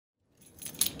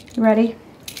You ready?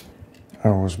 I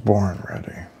was born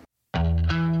ready.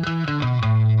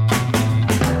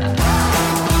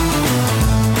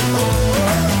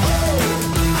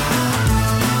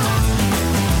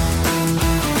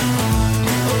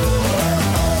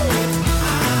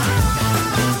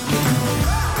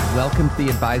 Welcome to the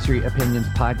Advisory Opinions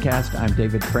Podcast. I'm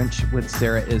David French with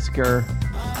Sarah Isker.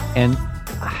 And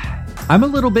I'm a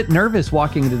little bit nervous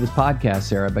walking into this podcast,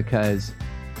 Sarah, because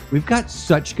we've got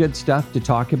such good stuff to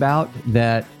talk about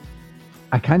that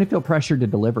I kind of feel pressured to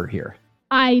deliver here.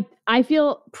 I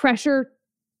feel pressure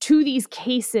to these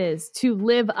cases to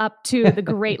live up to the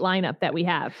great lineup that we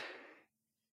have.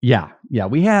 Yeah,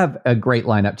 we have a great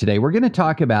lineup today. We're going to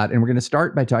talk about, and we're going to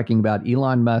start by talking about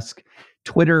Elon Musk,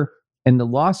 Twitter, and the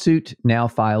lawsuit now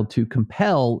filed to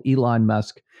compel Elon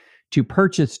Musk to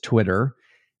purchase Twitter,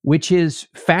 which is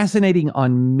fascinating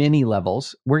on many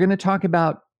levels. We're going to talk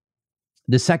about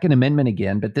the Second Amendment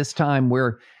again, but this time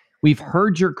we've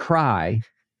heard your cry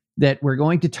that we're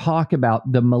going to talk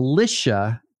about the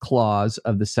militia clause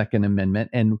of the Second Amendment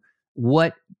and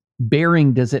what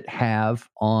bearing does it have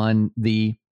on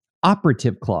the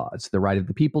operative clause, the right of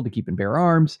the people to keep and bear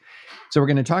arms. So we're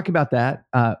going to talk about that.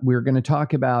 We're going to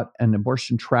talk about an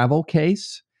abortion travel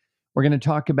case. We're going to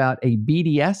talk about a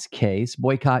BDS case,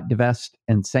 boycott, divest,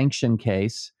 and sanction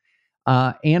case.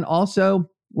 And also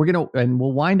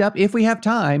we'll wind up, if we have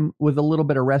time, with a little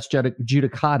bit of res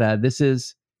judicata. This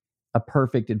is a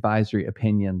perfect advisory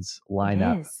opinions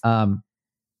lineup.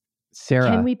 Sarah,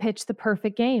 can we pitch the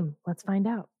perfect game? Let's find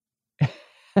out.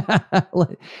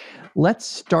 Let's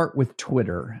start with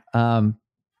Twitter.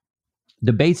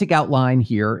 The basic outline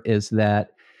here is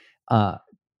that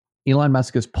Elon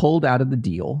Musk has pulled out of the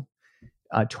deal.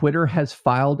 Twitter has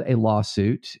filed a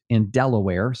lawsuit in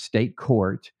Delaware state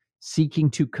court seeking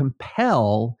to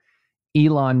compel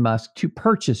Elon Musk to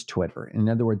purchase Twitter. In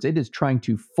other words, it is trying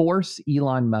to force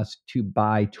Elon Musk to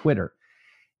buy Twitter.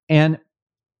 And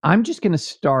I'm just going to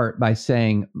start by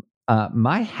saying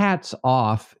my hat's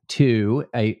off to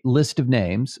a list of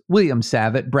names: William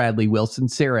Savitt, Bradley Wilson,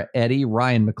 Sarah Eddy,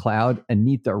 Ryan McLeod,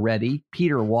 Anita Reddy,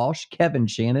 Peter Walsh, Kevin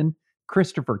Shannon,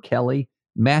 Christopher Kelly,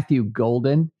 Matthew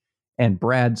Golden, and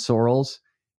Brad Sorrells.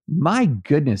 My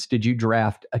goodness, did you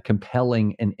draft a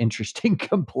compelling and interesting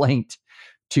complaint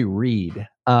to read.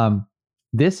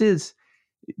 This is,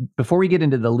 before we get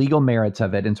into the legal merits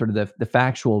of it and sort of the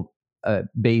factual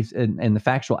base and the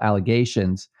factual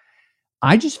allegations,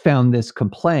 I just found this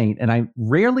complaint, and I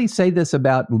rarely say this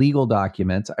about legal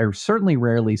documents. I certainly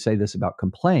rarely say this about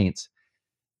complaints,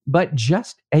 but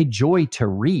just a joy to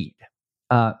read.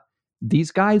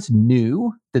 These guys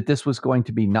knew that this was going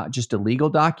to be not just a legal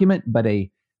document, but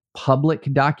a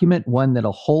public document, one that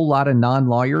a whole lot of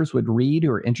non-lawyers would read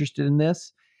who are interested in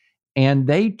this. And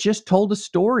they just told a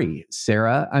story,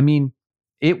 Sarah. I mean,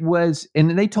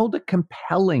 and they told a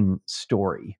compelling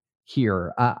story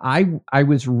here. I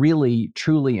was really,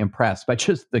 truly impressed by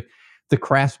just the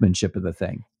craftsmanship of the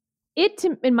thing. It,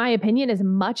 in my opinion, is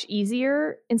much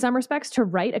easier in some respects to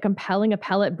write a compelling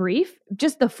appellate brief.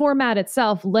 Just the format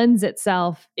itself lends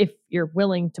itself, if you're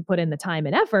willing to put in the time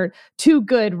and effort, to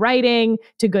good writing,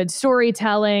 to good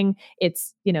storytelling.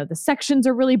 It's, the sections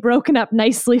are really broken up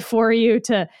nicely for you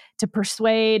to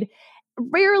persuade.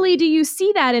 Rarely do you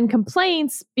see that in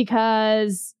complaints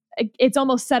because it's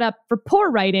almost set up for poor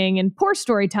writing and poor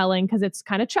storytelling because it's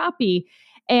kind of choppy.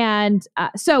 And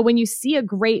so when you see a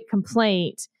great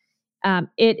complaint,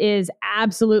 it is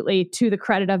absolutely to the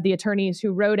credit of the attorneys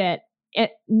who wrote it.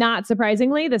 Not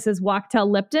surprisingly, this is Wachtell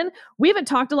Lipton. We haven't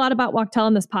talked a lot about Wachtell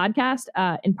in this podcast,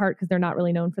 in part because they're not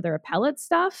really known for their appellate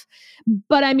stuff.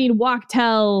 But I mean,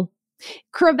 Wachtell,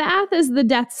 Cravath is the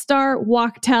Death Star.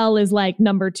 Wachtell is like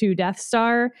number 2 Death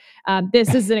Star.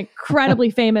 This is an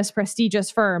incredibly famous, prestigious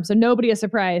firm. So nobody is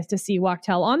surprised to see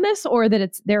Wachtell on this, or that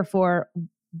it's therefore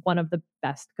one of the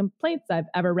best complaints I've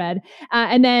ever read.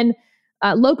 And then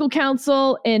local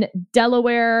counsel in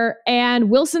Delaware,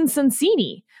 and Wilson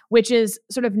Sonsini, which is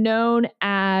sort of known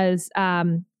as,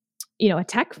 a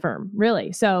tech firm,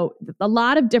 really. So a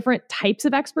lot of different types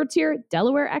of experts here: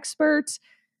 Delaware expert,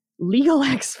 legal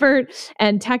expert,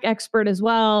 and tech expert as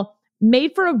well.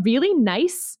 Made for a really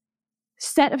nice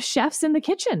set of chefs in the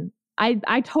kitchen.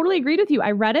 I totally agreed with you. I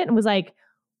read it and was like,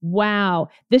 wow,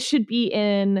 this should be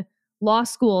in law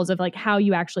schools of like how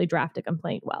you actually draft a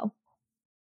complaint well.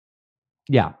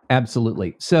 Yeah,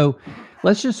 absolutely. So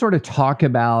let's just sort of talk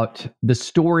about the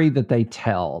story that they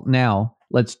tell. Now,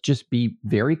 let's just be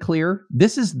very clear.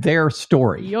 This is their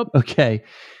story. Yep. Okay.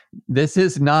 This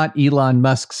is not Elon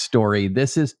Musk's story.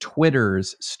 This is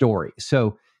Twitter's story.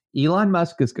 So Elon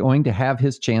Musk is going to have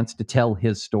his chance to tell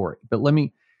his story. But let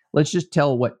me let's just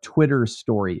tell what Twitter's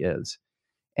story is.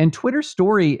 And Twitter's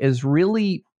story is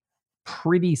really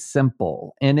pretty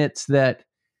simple. And it's that,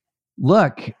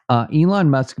 look, Elon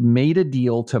Musk made a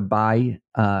deal to buy,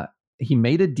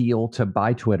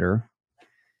 Twitter.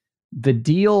 The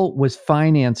deal was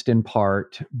financed in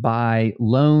part by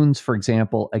loans, for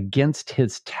example, against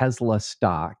his Tesla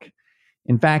stock.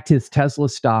 In fact, his Tesla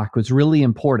stock was really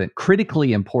important,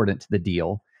 critically important to the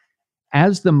deal.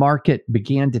 As the market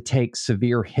began to take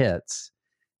severe hits,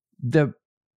 the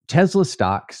Tesla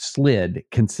stock slid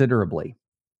considerably.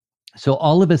 So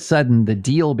all of a sudden, the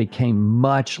deal became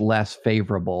much less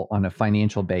favorable on a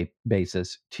financial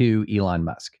basis to Elon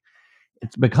Musk.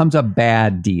 It becomes a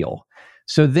bad deal.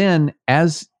 So then,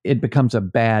 as it becomes a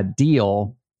bad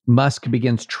deal, Musk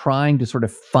begins trying to sort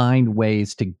of find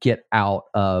ways to get out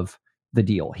of the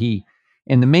deal.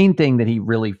 And the main thing that he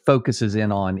really focuses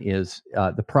in on is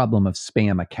the problem of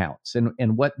spam accounts.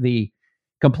 And what the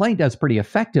complaint does pretty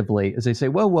effectively is they say,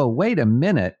 whoa, wait a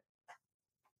minute.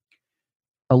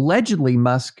 Allegedly,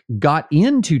 Musk got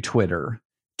into Twitter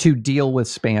to deal with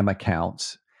spam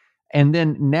accounts, and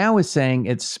then now is saying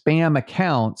it's spam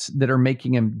accounts that are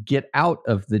making him get out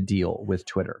of the deal with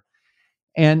Twitter.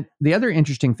 And the other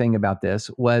interesting thing about this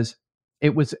was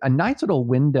it was a nice little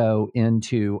window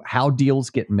into how deals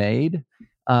get made.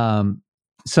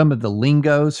 Some of the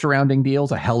lingo surrounding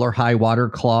deals, a hell or high water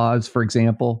clause, for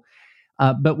example.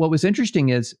 But what was interesting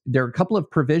is there are a couple of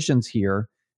provisions here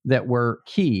that were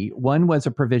key. One was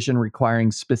a provision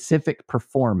requiring specific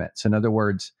performance. In other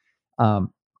words,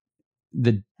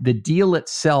 the deal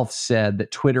itself said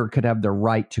that Twitter could have the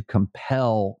right to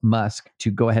compel Musk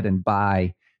to go ahead and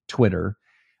buy Twitter.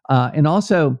 And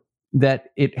also that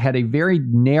it had a very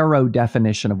narrow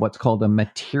definition of what's called a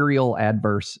material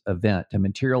adverse event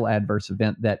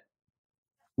that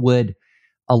would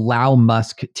allow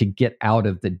Musk to get out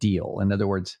of the deal. In other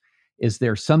words, is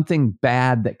there something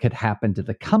bad that could happen to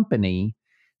the company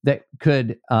that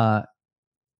could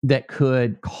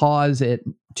cause it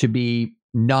to be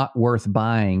not worth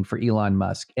buying for Elon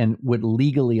Musk and would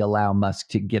legally allow Musk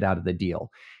to get out of the deal?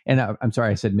 And I'm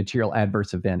sorry, I said material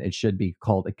adverse event. It should be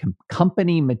called a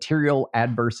company material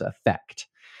adverse effect.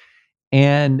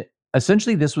 And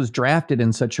essentially, this was drafted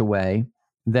in such a way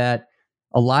that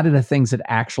a lot of the things that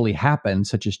actually happen,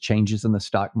 such as changes in the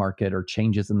stock market or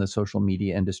changes in the social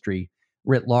media industry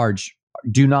writ large,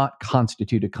 do not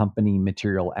constitute a company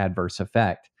material adverse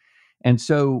effect. And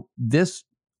so this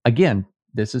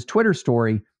is Twitter's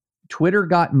story. Twitter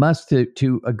got Musk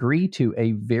to agree to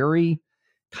a very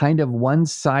kind of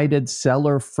one-sided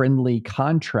seller-friendly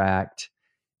contract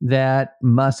that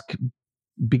Musk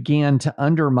began to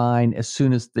undermine as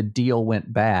soon as the deal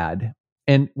went bad.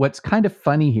 And what's kind of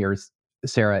funny here,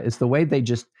 Sarah, is the way they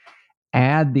just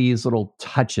add these little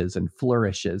touches and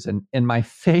flourishes. And my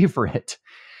favorite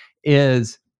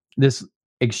is this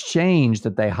exchange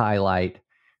that they highlight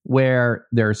where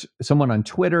there's someone on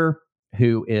Twitter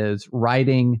who is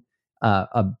writing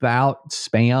about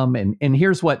spam. And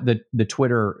here's what the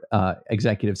Twitter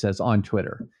executive says on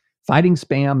Twitter. Fighting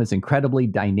spam is incredibly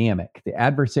dynamic. The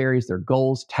adversaries, their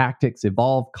goals, tactics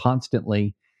evolve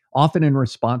constantly, often in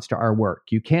response to our work.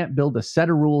 You can't build a set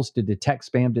of rules to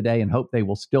detect spam today and hope they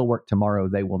will still work tomorrow.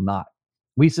 They will not.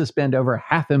 We suspend over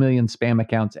 500,000 spam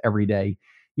accounts every day,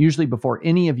 usually before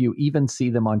any of you even see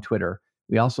them on Twitter.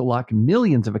 We also lock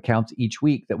millions of accounts each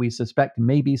week that we suspect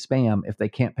may be spam if they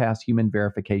can't pass human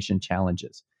verification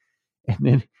challenges. And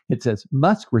then it says,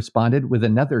 Musk responded with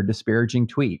another disparaging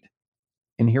tweet.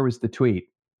 And here was the tweet,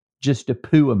 just a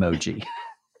poo emoji.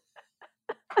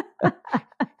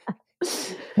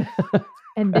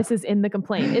 And this is in the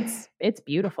complaint. It's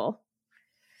beautiful.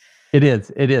 It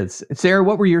is. Sarah,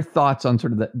 what were your thoughts on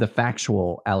sort of the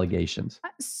factual allegations?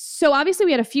 So obviously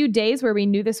we had a few days where we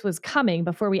knew this was coming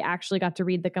before we actually got to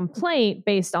read the complaint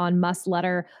based on Musk's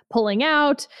letter pulling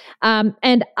out.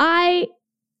 And I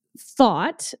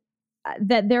thought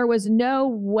that there was no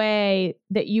way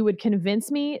that you would convince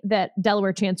me that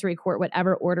Delaware Chancery Court would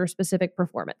ever order specific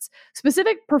performance.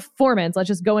 Specific performance, let's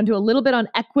just go into a little bit on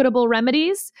equitable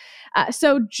remedies.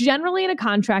 So generally in a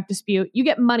contract dispute, you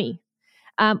get money.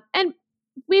 And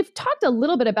we've talked a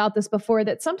little bit about this before,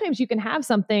 that sometimes you can have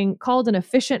something called an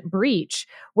efficient breach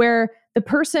where the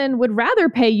person would rather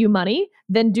pay you money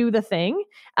than do the thing.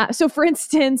 So for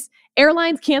instance,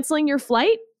 airlines canceling your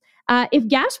flight. If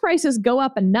gas prices go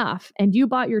up enough and you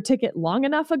bought your ticket long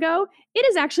enough ago, it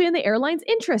is actually in the airline's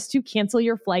interest to cancel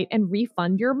your flight and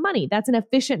refund your money. That's an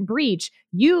efficient breach.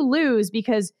 You lose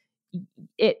because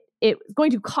it's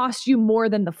going to cost you more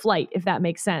than the flight, if that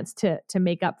makes sense, to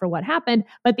make up for what happened.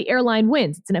 But the airline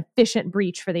wins. It's an efficient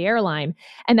breach for the airline.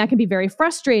 And that can be very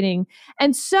frustrating.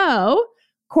 And so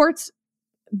courts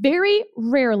very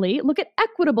rarely look at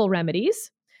equitable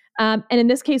remedies. And in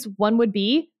this case, one would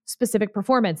be specific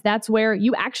performance. That's where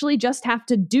you actually just have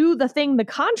to do the thing the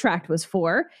contract was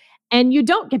for, and you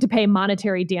don't get to pay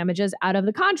monetary damages out of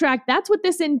the contract. That's what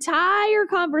this entire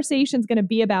conversation is going to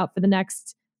be about for the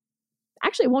next,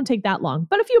 actually, it won't take that long,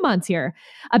 but a few months here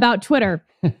about Twitter.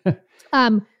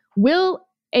 Will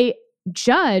a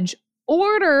judge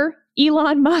order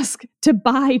Elon Musk to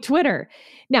buy Twitter?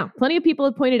 Now, plenty of people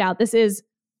have pointed out this is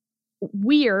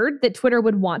weird that Twitter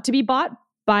would want to be bought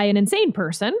by an insane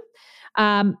person.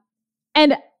 And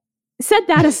set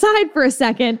that aside for a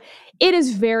second, it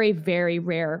is very, very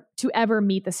rare to ever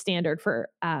meet the standard for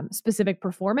specific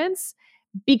performance,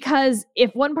 because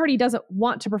if one party doesn't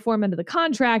want to perform under the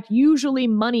contract, usually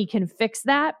money can fix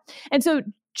that. And so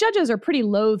judges are pretty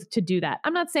loath to do that.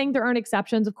 I'm not saying there aren't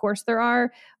exceptions. Of course there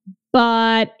are.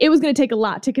 But it was going to take a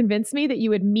lot to convince me that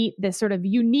you would meet this sort of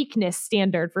uniqueness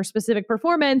standard for specific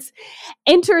performance.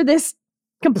 Enter this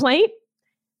complaint.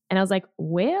 And I was like,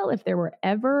 well, if there were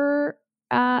ever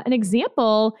an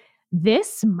example,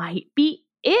 this might be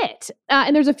it.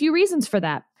 And there's a few reasons for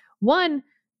that. One,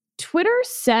 Twitter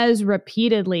says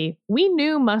repeatedly, we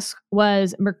knew Musk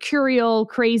was mercurial,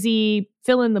 crazy,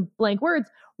 fill in the blank words,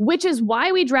 which is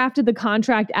why we drafted the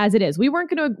contract as it is. We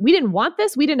didn't want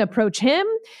this. We didn't approach him.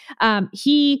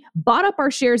 He bought up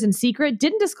our shares in secret,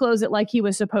 didn't disclose it like he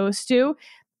was supposed to,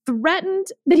 threatened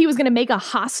that he was going to make a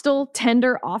hostile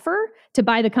tender offer to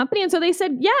buy the company. And so they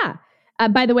said, yeah.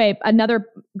 By the way, another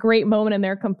great moment in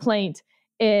their complaint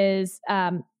is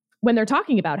when they're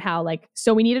talking about how,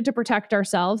 so we needed to protect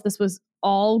ourselves. This was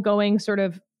all going sort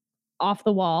of off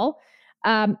the wall.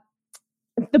 The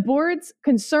board's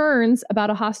concerns about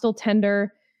a hostile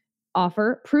tender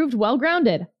offer proved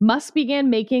well-grounded. Musk began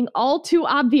making all too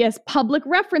obvious public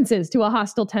references to a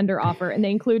hostile tender offer, and they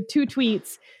include 2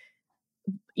 tweets.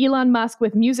 Elon Musk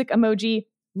with music emoji,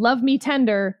 love me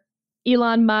tender.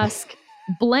 Elon Musk,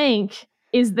 blank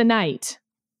is the night.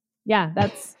 Yeah,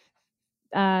 that's,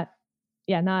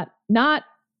 not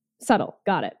subtle.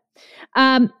 Got it.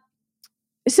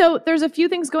 So there's a few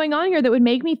things going on here that would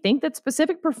make me think that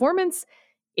specific performance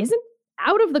isn't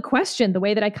out of the question the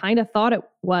way that I kind of thought it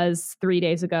was 3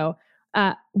 days ago.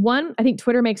 One, I think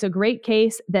Twitter makes a great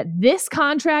case that this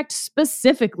contract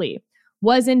specifically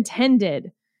was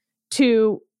intended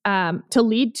to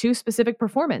lead to specific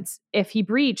performance. If he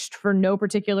breached for no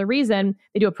particular reason,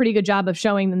 they do a pretty good job of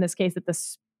showing in this case that the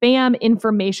spam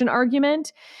information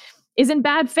argument is in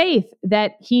bad faith,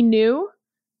 that he knew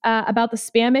about the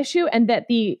spam issue, and that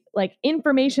the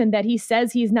information that he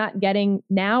says he's not getting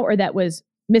now, or that was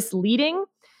misleading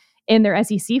in their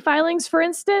SEC filings, for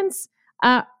instance,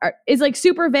 is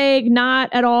super vague, not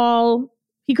at all.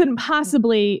 He couldn't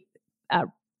possibly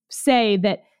say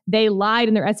that they lied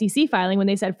in their SEC filing when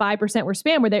they said 5% were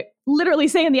spam, where they literally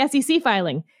say in the SEC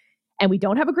filing, and we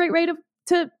don't have a great rate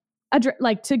to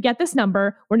get this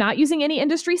number. We're not using any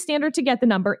industry standard to get the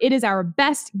number. It is our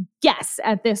best guess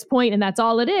at this point, and that's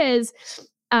all it is.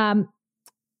 And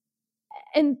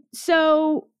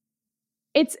so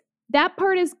that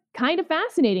part is kind of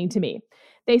fascinating to me.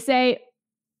 They say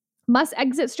Musk's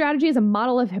exit strategy is a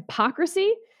model of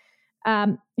hypocrisy.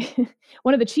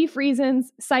 One of the chief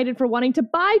reasons cited for wanting to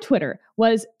buy Twitter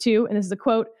was to, and this is a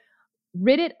quote,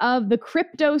 rid it of the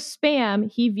crypto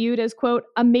spam he viewed as, quote,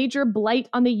 a major blight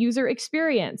on the user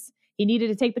experience. He needed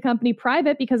to take the company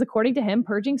private because, according to him,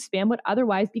 purging spam would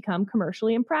otherwise become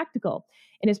commercially impractical.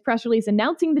 In his press release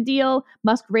announcing the deal,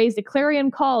 Musk raised a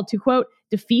clarion call to, quote,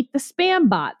 defeat the spam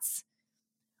bots.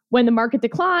 When the market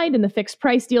declined and the fixed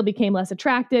price deal became less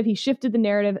attractive, he shifted the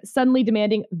narrative, suddenly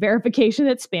demanding verification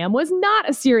that spam was not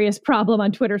a serious problem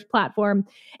on Twitter's platform,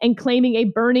 and claiming a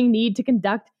burning need to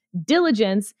conduct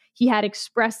diligence he had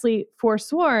expressly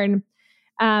forsworn.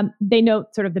 They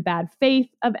note sort of the bad faith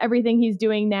of everything he's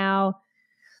doing now.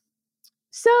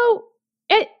 So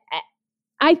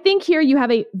I think here you have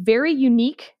a very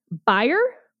unique buyer,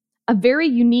 a very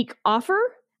unique offer,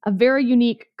 a very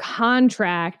unique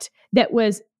contract that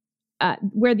was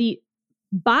where the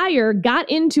buyer got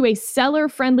into a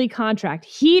seller-friendly contract.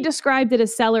 He described it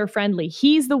as seller-friendly.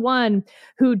 He's the one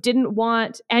who didn't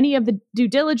want any of the due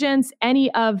diligence,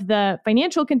 any of the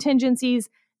financial contingencies,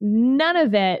 none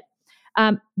of it,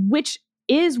 which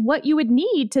is what you would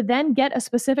need to then get a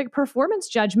specific performance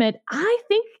judgment. I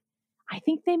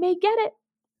think they may get it.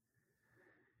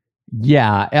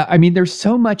 Yeah, I mean, there's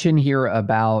so much in here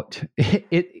about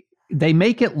it. They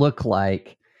make it look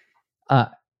like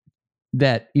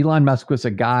that Elon Musk was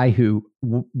a guy who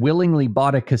willingly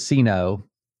bought a casino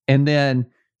and then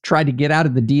tried to get out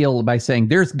of the deal by saying,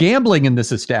 there's gambling in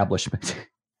this establishment.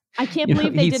 I can't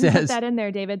believe they didn't put that in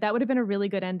there, David. That would have been a really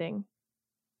good ending.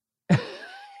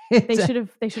 They should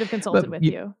have consulted with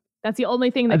you. That's the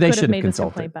only thing that could have made this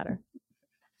complaint better.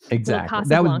 Exactly.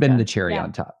 That would have been the cherry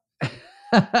on top.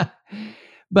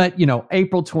 But,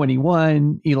 April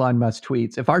 21, Elon Musk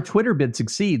tweets, if our Twitter bid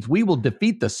succeeds, we will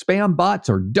defeat the spam bots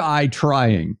or die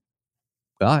trying.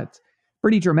 Well, it's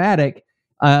pretty dramatic.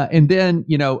 And then,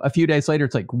 a few days later,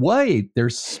 it's like, wait,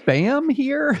 there's spam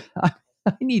here? I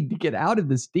need to get out of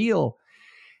this deal.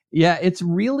 Yeah, it's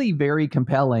really very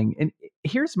compelling. And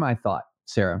here's my thought,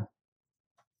 Sarah.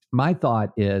 My thought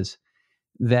is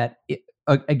that,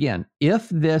 again, if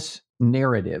this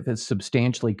narrative is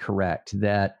substantially correct,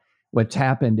 that what's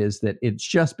happened is that it's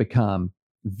just become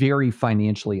very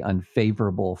financially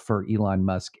unfavorable for Elon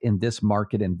Musk in this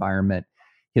market environment.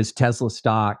 His Tesla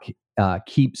stock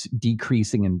keeps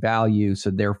decreasing in value. So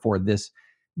therefore, this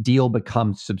deal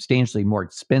becomes substantially more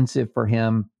expensive for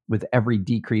him with every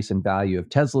decrease in value of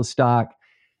Tesla stock.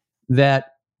 That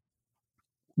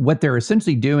what they're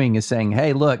essentially doing is saying,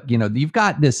 hey, look, you've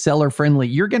got this seller friendly,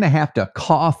 you're going to have to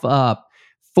cough up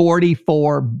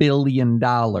 $44 billion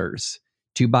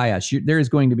to buy us. There is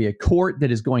going to be a court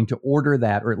that is going to order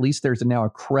that, or at least there's now a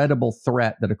credible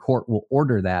threat that a court will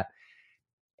order that.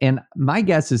 And my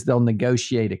guess is they'll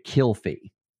negotiate a kill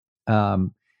fee.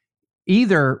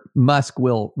 Either Musk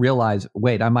will realize,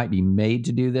 wait, I might be made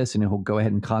to do this, and he'll go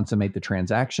ahead and consummate the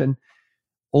transaction.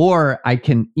 Or I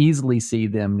can easily see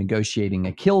them negotiating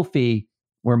a kill fee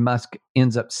where Musk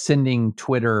ends up sending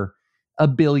Twitter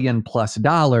 $1 billion+.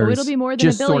 Well, it'll be more than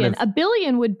 $1 billion. $1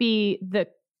 billion would be the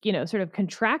sort of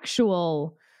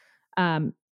contractual,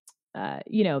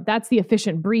 that's the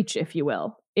efficient breach, if you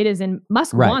will. It is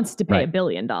Musk wants to pay $1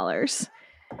 billion.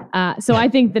 So I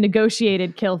think the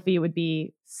negotiated kill fee would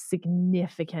be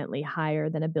significantly higher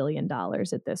than $1 billion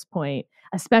at this point,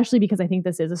 especially because I think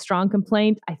this is a strong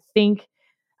complaint.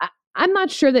 I'm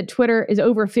not sure that Twitter is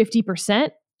over 50%,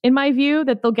 in my view,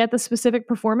 that they'll get the specific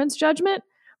performance judgment.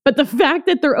 But the fact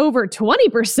that they're over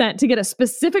 20% to get a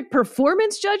specific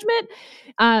performance judgment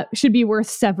should be worth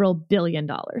several $1 billion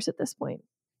at this point.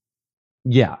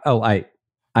 Yeah. Oh, I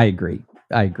agree.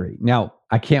 Now,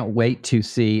 I can't wait to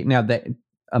see. Now, that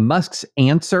Musk's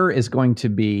answer is going to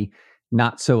be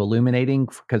not so illuminating,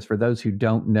 because for those who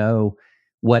don't know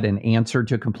what an answer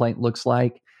to a complaint looks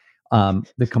like,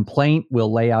 the complaint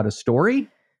will lay out a story.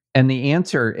 And the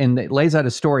answer, and it lays out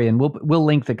a story, and we'll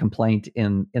link the complaint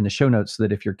in the show notes so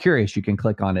that if you're curious, you can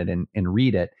click on it and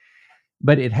read it.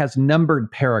 But it has numbered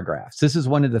paragraphs. This is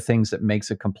one of the things that makes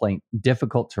a complaint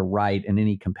difficult to write in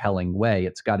any compelling way.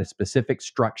 It's got a specific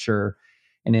structure,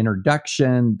 an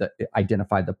introduction,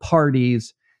 identify the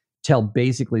parties, tell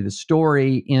basically the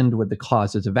story, end with the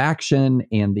causes of action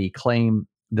and the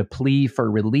plea for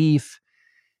relief.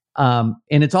 And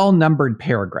it's all numbered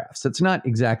paragraphs. It's not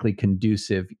exactly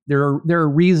conducive. There are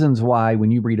reasons why when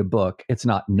you read a book, it's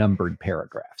not numbered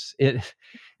paragraphs.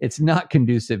 It's not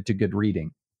conducive to good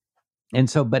reading. And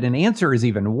so, but an answer is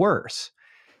even worse.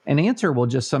 An answer will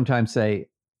just sometimes say,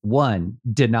 1,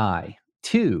 deny,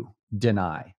 2,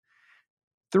 deny,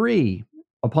 3,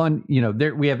 upon,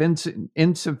 we have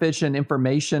insufficient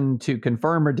information to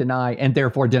confirm or deny, and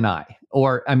therefore deny.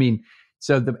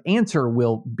 So the answer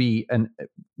will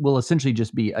essentially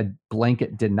just be a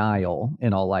blanket denial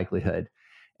in all likelihood.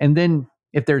 And then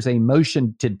if there's a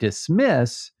motion to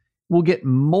dismiss, we'll get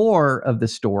more of the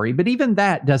story. But even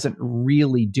that doesn't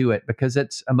really do it, because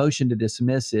it's a motion to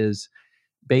dismiss is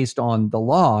based on the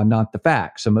law, not the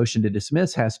facts. A motion to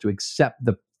dismiss has to accept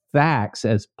the facts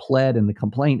as pled in the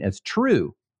complaint as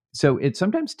true. So it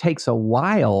sometimes takes a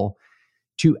while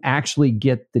to actually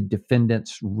get the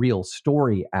defendant's real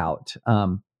story out.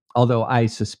 Although I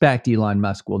suspect Elon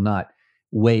Musk will not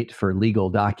wait for legal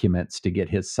documents to get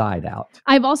his side out.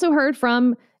 I've also heard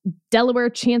from Delaware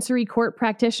Chancery Court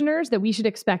practitioners that we should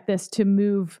expect this to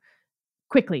move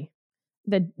quickly.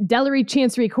 The Delaware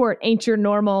Chancery Court ain't your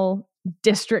normal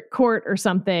district court or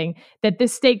something, that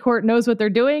this state court knows what they're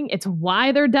doing. It's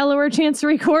why they're Delaware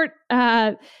Chancery Court.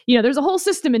 There's a whole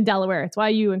system in Delaware. It's why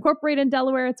you incorporate in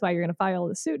Delaware. It's why you're going to file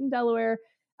the suit in Delaware.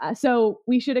 So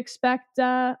we should expect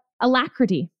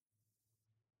alacrity.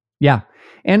 Yeah.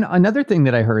 And another thing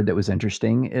that I heard that was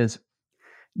interesting is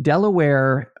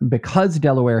Delaware, because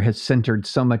Delaware has centered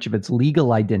so much of its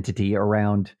legal identity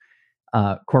around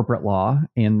corporate law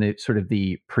and the sort of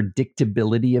the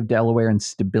predictability of Delaware and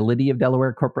stability of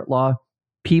Delaware corporate law,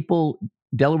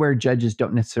 Delaware judges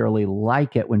don't necessarily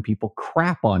like it when people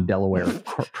crap on Delaware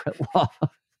corporate law.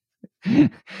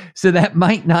 So that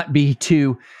might not be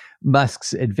to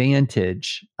Musk's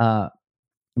advantage,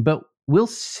 but we'll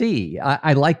see.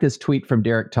 I like this tweet from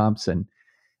Derek Thompson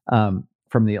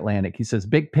from The Atlantic. He says,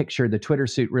 big picture, the Twitter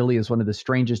suit really is one of the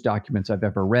strangest documents I've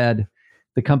ever read.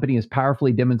 The company is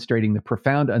powerfully demonstrating the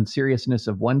profound unseriousness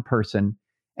of one person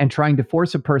and trying to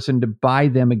force a person to buy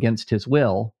them against his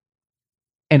will.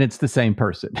 And it's the same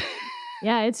person.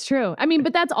 Yeah, it's true. I mean,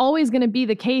 but that's always going to be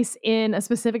the case in a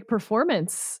specific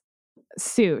performance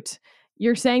suit.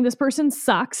 You're saying this person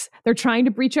sucks. They're trying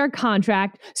to breach our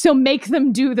contract. So make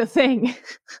them do the thing.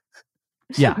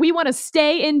 Yeah. We want to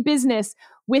stay in business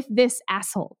with this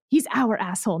asshole. He's our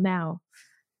asshole now.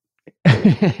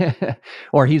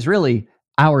 Or he's really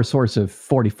our source of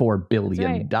 $44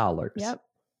 billion. Right. Yep.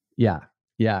 Yeah.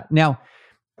 Yeah. Now,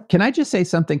 can I just say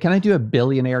something? Can I do a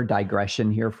billionaire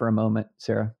digression here for a moment,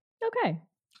 Sarah?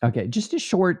 Okay. Just a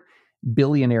short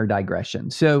billionaire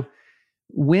digression. So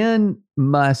when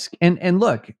Musk, and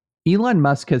look, Elon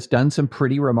Musk has done some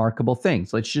pretty remarkable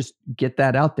things. Let's just get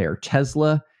that out there.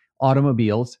 Tesla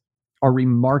automobiles are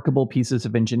remarkable pieces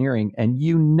of engineering. And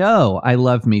I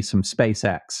love me some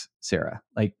SpaceX, Sarah.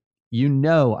 Like,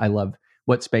 I love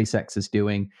what SpaceX is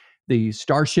doing. The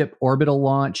Starship orbital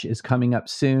launch is coming up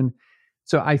soon.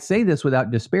 So I say this without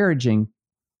disparaging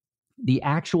the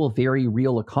actual very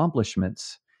real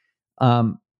accomplishments.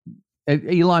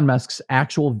 Elon Musk's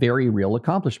actual very real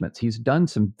accomplishments. He's done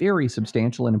some very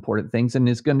substantial and important things and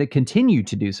is going to continue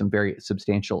to do some very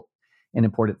substantial and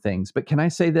important things. But can I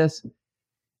say this?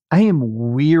 I am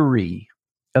weary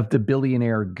of the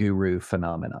billionaire guru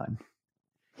phenomenon.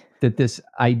 That this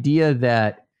idea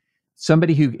that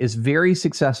somebody who is very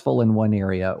successful in one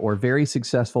area or very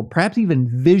successful, perhaps even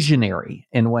visionary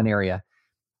in one area,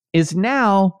 is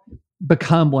now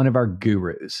become one of our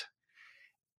gurus.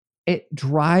 It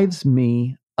drives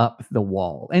me up the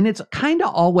wall. And it's kind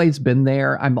of always been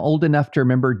there. I'm old enough to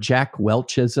remember Jack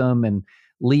Welchism and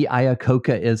Lee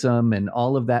Iacocca-ism and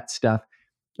all of that stuff.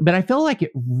 But I feel like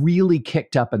it really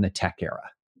kicked up in the tech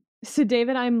era. So,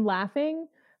 David, I'm laughing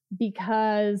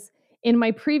because in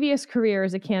my previous career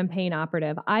as a campaign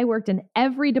operative, I worked in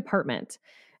every department: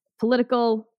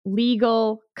 political,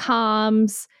 legal,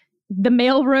 comms, the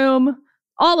mailroom,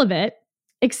 all of it,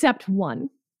 except one.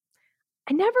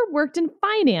 I never worked in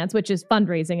finance, which is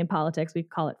fundraising in politics. We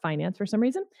call it finance for some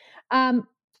reason. And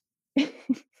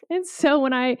so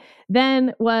when I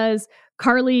then was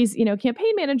Carly's,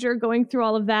 campaign manager going through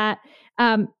all of that,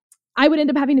 I would end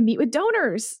up having to meet with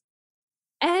donors.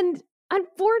 And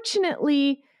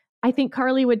unfortunately, I think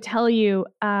Carly would tell you,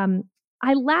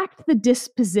 I lacked the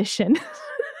disposition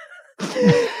because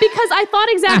I thought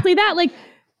exactly that. Like,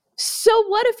 so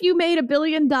what if you made $1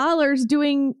 billion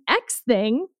doing X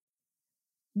thing?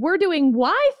 We're doing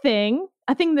Y thing,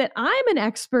 a thing that I'm an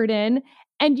expert in,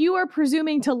 and you are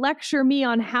presuming to lecture me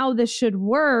on how this should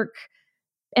work.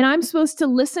 And I'm supposed to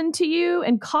listen to you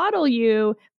and coddle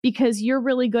you because you're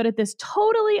really good at this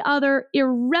totally other,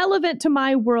 irrelevant to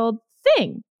my world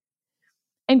thing.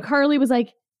 And Carly was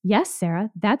like, yes,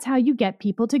 Sarah, that's how you get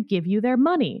people to give you their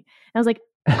money. And I was like,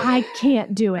 I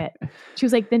can't do it. She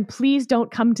was like, then please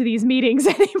don't come to these meetings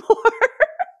anymore.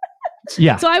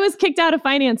 Yeah. So I was kicked out of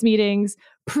finance meetings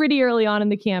pretty early on in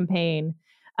the campaign,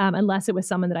 unless it was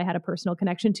someone that I had a personal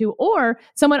connection to or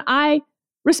someone I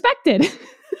respected.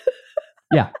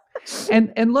 Yeah.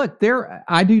 And look,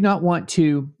 I do not want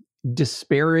to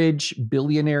disparage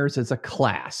billionaires as a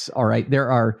class. All right.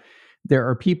 There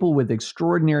are people with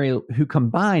who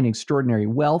combine extraordinary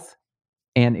wealth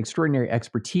and extraordinary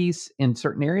expertise in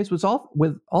certain areas,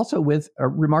 also with a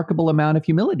remarkable amount of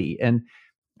humility. And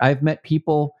I've met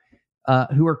people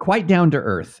who are quite down to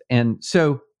earth. And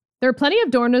so there are plenty of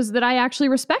donors that I actually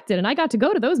respected, and I got to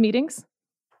go to those meetings.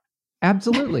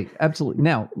 Absolutely. Absolutely.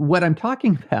 Now, what I'm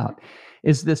talking about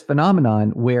is this phenomenon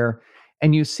where,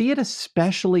 and you see it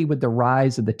especially with the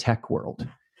rise of the tech world.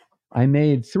 I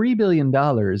made $3 billion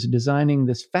designing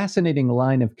this fascinating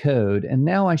line of code, and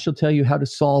now I shall tell you how to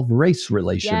solve race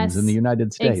relations in the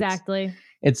United States. Exactly.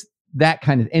 It's that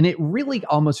kind of, and it really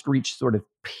almost reached sort of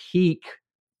peak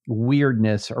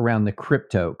weirdness around the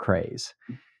crypto craze,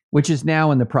 which is now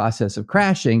in the process of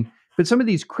crashing. But some of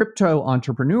these crypto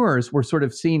entrepreneurs were sort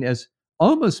of seen as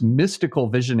almost mystical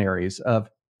visionaries of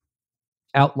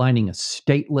outlining a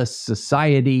stateless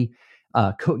society,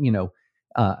 a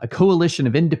coalition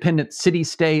of independent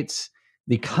city-states,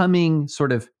 the coming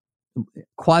sort of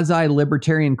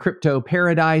quasi-libertarian crypto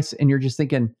paradise. And you're just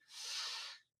thinking,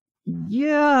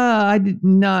 yeah, I'm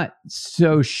not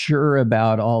so sure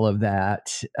about all of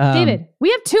that. David,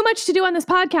 we have too much to do on this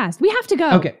podcast. We have to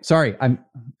go. Okay, sorry. I'm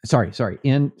sorry.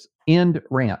 End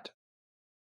rant.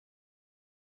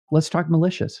 let's talk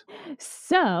militias.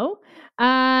 So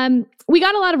we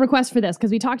got a lot of requests for this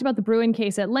because we talked about the Bruin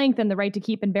case at length and the right to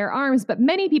keep and bear arms, but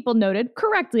many people noted,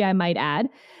 correctly I might add,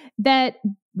 that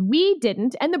we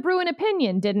didn't, and the Bruin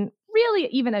opinion didn't really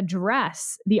even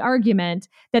address the argument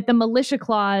that the militia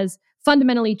clause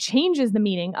fundamentally changes the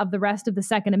meaning of the rest of the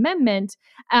Second Amendment,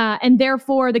 and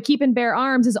therefore the keep and bear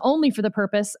arms is only for the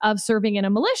purpose of serving in a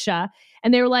militia.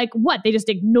 And they were like, what, they just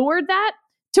ignored that?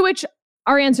 To which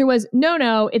our answer was,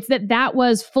 no, it's that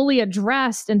was fully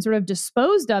addressed and sort of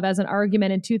disposed of as an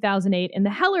argument in 2008 in the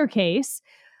Heller case.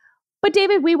 But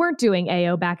David, we weren't doing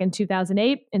AO back in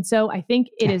 2008. And so I think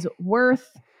it is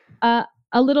worth a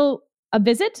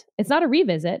visit. It's not a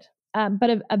revisit, but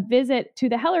a visit to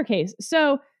the Heller case.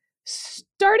 So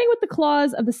starting with the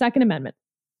clause of the Second Amendment,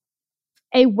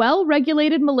 a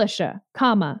well-regulated militia,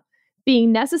 comma,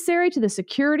 being necessary to the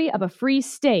security of a free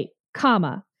state,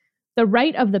 comma, the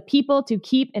right of the people to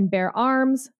keep and bear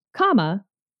arms, comma,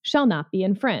 shall not be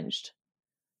infringed.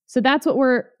 So that's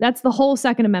the whole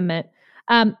Second Amendment.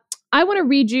 I want to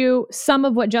read you some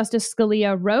of what Justice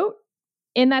Scalia wrote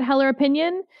in that Heller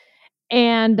opinion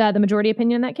and the majority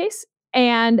opinion in that case,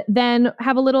 and then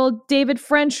have a little David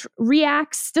French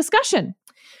reacts discussion.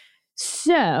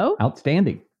 So,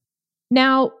 outstanding.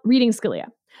 Now, reading Scalia.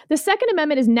 The Second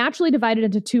Amendment is naturally divided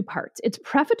into two parts, its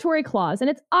prefatory clause and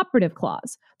its operative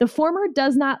clause. The former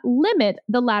does not limit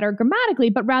the latter grammatically,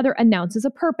 but rather announces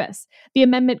a purpose. The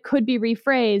amendment could be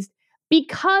rephrased,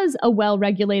 because a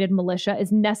well-regulated militia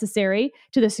is necessary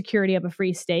to the security of a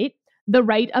free state, the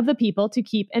right of the people to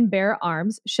keep and bear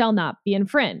arms shall not be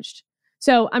infringed.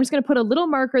 So I'm just going to put a little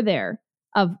marker there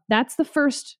of that's the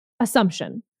first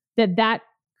assumption, that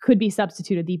could be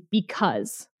substituted, the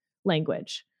because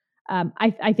language.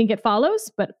 I think it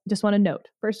follows, but just want to note,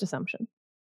 first assumption.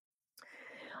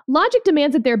 Logic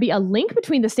demands that there be a link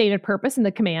between the stated purpose and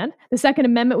the command. The Second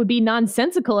Amendment would be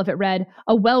nonsensical if it read,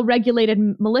 a well-regulated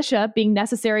militia being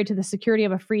necessary to the security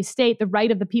of a free state, the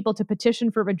right of the people to petition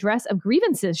for redress of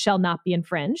grievances shall not be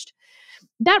infringed.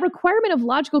 That requirement of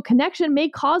logical connection may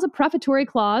cause a prefatory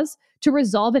clause to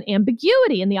resolve an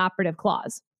ambiguity in the operative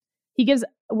clause. He gives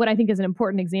what I think is an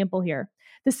important example here.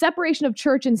 The separation of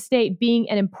church and state being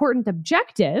an important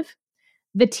objective,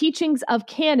 the teachings of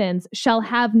canons shall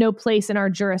have no place in our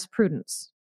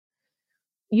jurisprudence.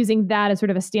 Using that as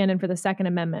sort of a stand-in for the Second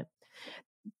Amendment.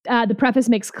 The preface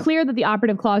makes clear that the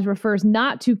operative clause refers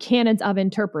not to canons of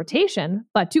interpretation,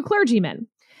 but to clergymen.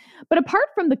 But apart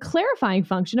from the clarifying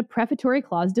function, a prefatory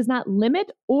clause does not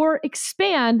limit or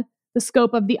expand the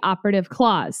scope of the operative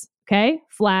clause. Okay,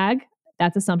 flag,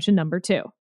 that's assumption number 2.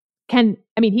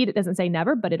 He doesn't say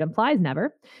never, but it implies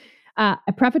never. A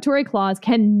prefatory clause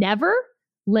can never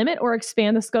limit or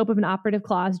expand the scope of an operative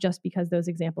clause just because those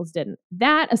examples didn't.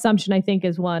 That assumption, I think,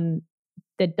 is one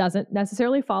that doesn't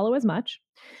necessarily follow as much.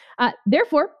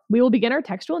 Therefore, we will begin our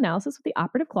textual analysis with the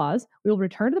operative clause. We will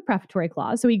return to the prefatory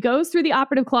clause. So he goes through the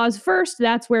operative clause first.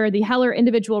 That's where the Heller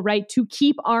individual right to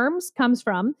keep arms comes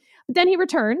from. But then he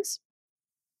returns.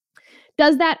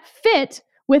 Does that fit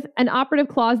with an operative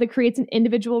clause that creates an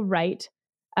individual right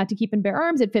to keep and bear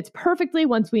arms? It fits perfectly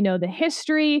once we know the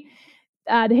history.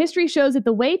 The history shows that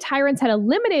the way tyrants had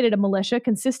eliminated a militia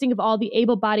consisting of all the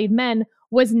able-bodied men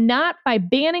was not by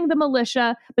banning the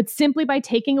militia, but simply by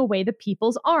taking away the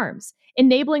people's arms,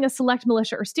 enabling a select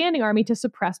militia or standing army to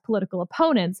suppress political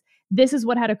opponents. This is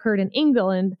what had occurred in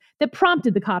England that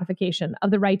prompted the codification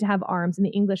of the right to have arms in the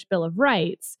English Bill of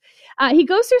Rights. He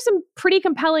goes through some pretty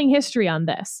compelling history on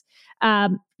this.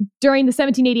 During the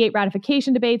 1788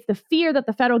 ratification debates, the fear that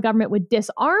the federal government would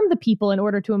disarm the people in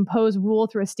order to impose rule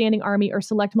through a standing army or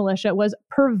select militia was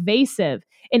pervasive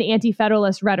in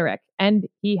anti-federalist rhetoric, and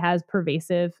he has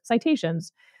pervasive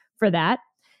citations for that.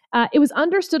 It was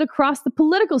understood across the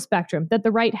political spectrum that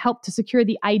the right helped to secure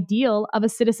the ideal of a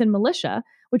citizen militia,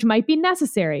 which might be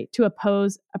necessary to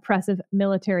oppose oppressive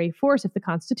military force if the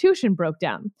Constitution broke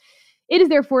down. It is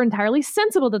therefore entirely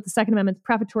sensible that the Second Amendment's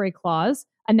prefatory clause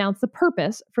announced the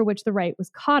purpose for which the right was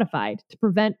codified, to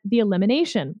prevent the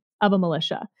elimination of a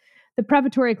militia. The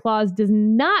prefatory clause does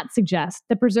not suggest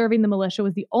that preserving the militia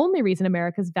was the only reason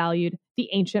Americans valued the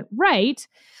ancient right,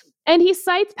 and he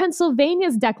cites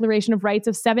Pennsylvania's Declaration of Rights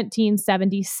of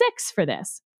 1776 for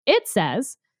this. It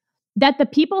says that the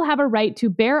people have a right to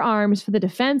bear arms for the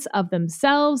defense of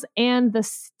themselves and the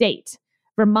state.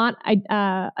 Vermont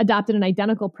adopted an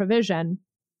identical provision,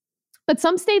 but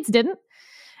some states didn't.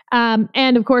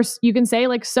 And of course, you can say,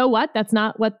 so what? That's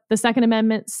not what the Second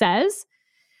Amendment says.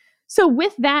 So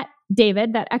with that,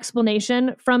 David, that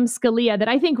explanation from Scalia that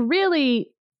I think really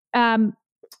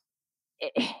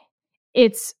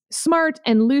It's smart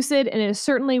and lucid, and it is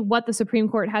certainly what the Supreme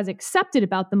Court has accepted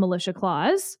about the militia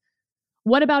clause.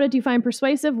 What about it do you find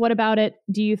persuasive? What about it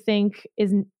do you think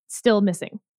is still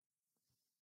missing?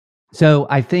 So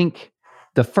I think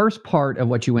the first part of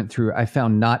what you went through, I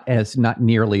found not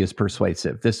nearly as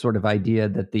persuasive. This sort of idea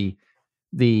that the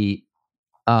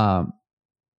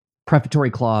prefatory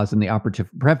clause and the operative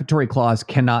prefatory clause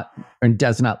cannot and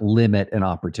does not limit an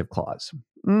operative clause.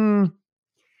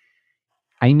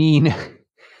 I mean,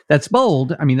 that's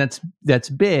bold. I mean, that's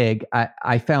big.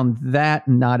 I found that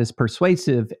not as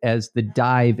persuasive as the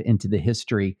dive into the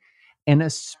history, and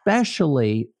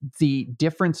especially the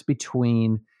difference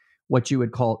between what you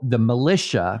would call the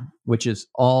militia, which is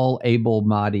all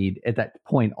able-bodied, at that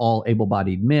point, all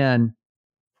able-bodied men,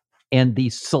 and the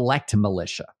select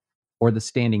militia or the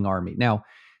standing army. Now,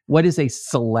 what is a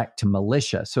select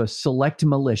militia? So a select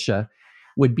militia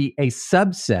would be a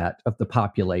subset of the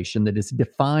population that is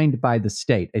defined by the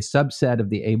state, a subset of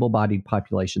the able-bodied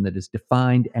population that is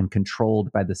defined and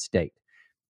controlled by the state.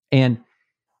 And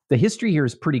the history here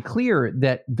is pretty clear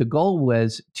that the goal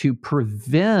was to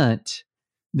prevent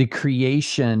the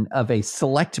creation of a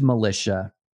select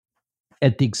militia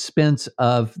at the expense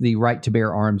of the right to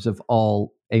bear arms of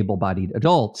all able-bodied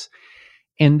adults.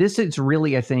 And this is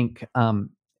really, I think,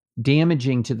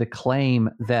 damaging to the claim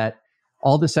that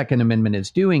all the Second Amendment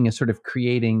is doing is sort of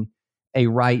creating a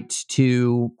right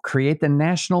to create the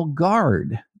National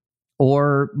Guard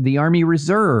or the Army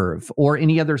Reserve or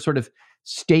any other sort of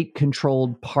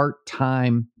state-controlled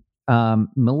part-time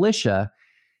militia,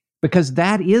 because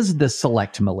that is the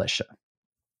select militia.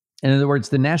 In other words,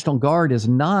 the National Guard is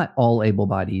not all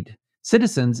able-bodied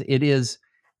citizens. It is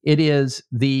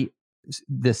the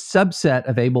subset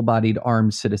of able-bodied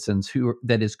armed citizens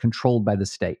that is controlled by the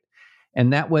state.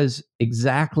 And that was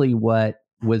exactly what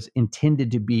was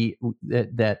intended to be,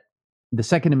 that the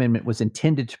Second Amendment was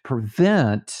intended to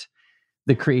prevent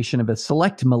the creation of a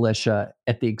select militia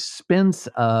at the expense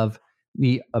of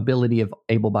the ability of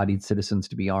able-bodied citizens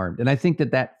to be armed. And I think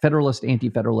that Federalist,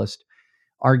 anti-Federalist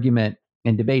argument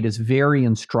and debate is very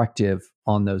instructive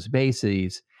on those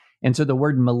bases. And so the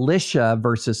word militia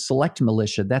versus select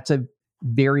militia, that's a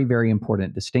very, very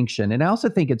important distinction. And I also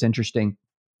think it's interesting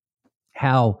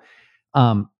how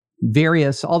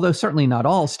various, although certainly not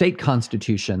all, state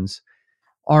constitutions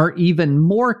are even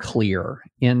more clear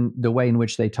in the way in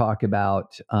which they talk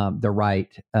about the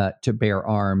right to bear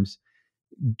arms,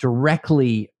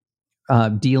 directly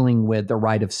dealing with the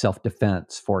right of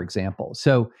self-defense, for example.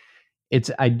 So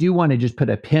I do want to just put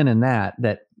a pin in that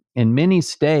in many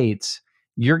states,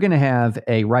 you're going to have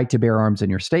a right to bear arms in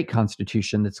your state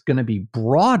constitution that's going to be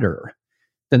broader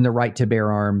than the right to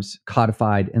bear arms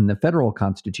codified in the federal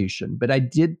constitution. But I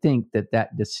did think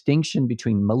that distinction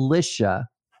between militia,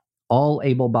 all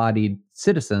able-bodied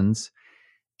citizens,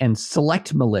 and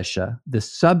select militia, the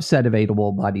subset of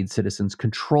able-bodied citizens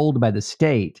controlled by the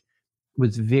state,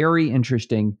 was very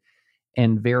interesting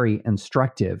and very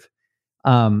instructive.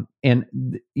 And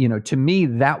to me,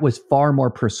 that was far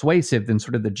more persuasive than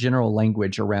sort of the general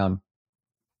language around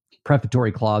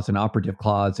prefatory clause and operative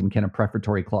clause, and can a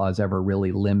prefatory clause ever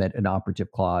really limit an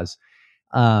operative clause?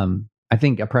 I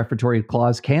think a prefatory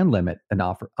clause can limit an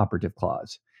operative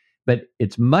clause, but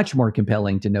it's much more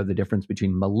compelling to know the difference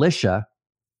between militia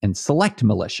and select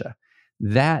militia.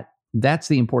 That's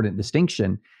the important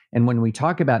distinction. And when we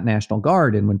talk about National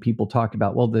Guard, and when people talk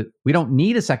about, we don't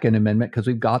need a Second Amendment because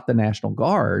we've got the National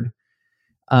Guard,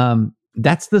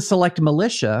 that's the select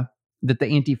militia that the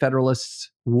Anti-Federalists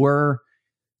were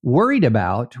worried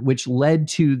about, which led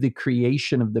to the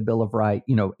creation of the Bill of Rights,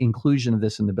 inclusion of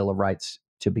this in the Bill of Rights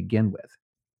to begin with.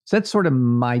 So that's sort of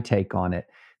my take on it.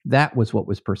 That was what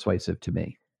was persuasive to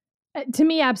me. To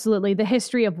me, absolutely. The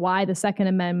history of why the Second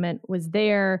Amendment was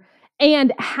there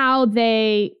and how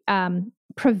they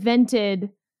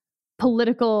prevented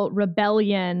political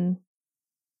rebellion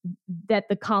that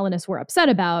the colonists were upset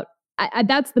about.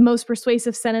 That's the most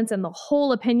persuasive sentence in the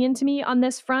whole opinion to me on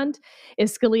this front,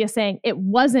 is Scalia saying it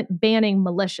wasn't banning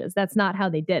militias. That's not how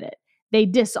they did it. They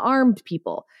disarmed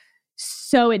people.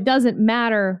 So it doesn't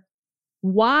matter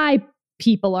why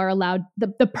people are allowed.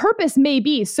 The purpose may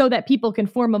be so that people can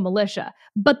form a militia,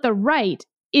 but the right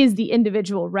is the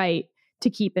individual right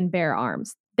to keep and bear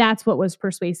arms. That's what was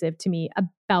persuasive to me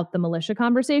about the militia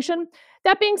conversation.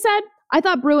 That being said, I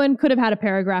thought Bruen could have had a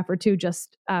paragraph or two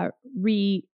just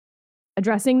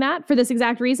addressing that, for this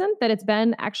exact reason, that it's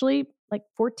been actually like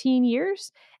 14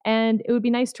 years. And it would be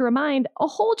nice to remind a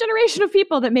whole generation of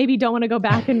people that maybe don't want to go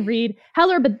back and read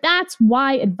Heller, but that's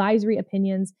why advisory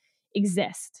opinions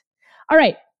exist. All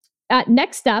right.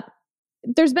 Next up,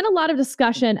 there's been a lot of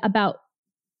discussion about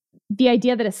the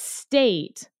idea that a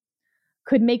state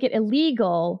could make it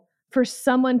illegal for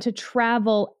someone to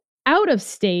travel out of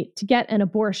state to get an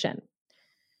abortion.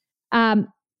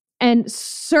 And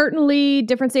certainly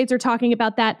different states are talking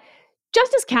about that.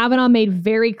 Justice Kavanaugh made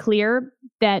very clear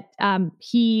that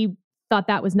he thought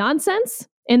that was nonsense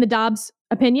in the Dobbs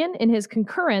opinion, in his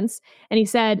concurrence. And he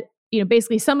said,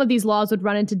 basically some of these laws would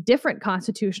run into different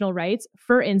constitutional rights.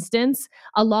 For instance,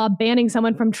 a law banning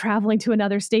someone from traveling to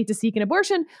another state to seek an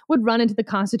abortion would run into the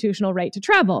constitutional right to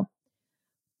travel.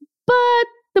 But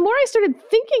the more I started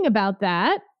thinking about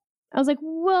that, I was like,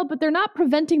 well, but they're not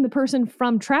preventing the person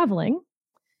from traveling,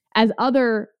 as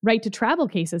other right to travel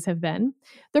cases have been.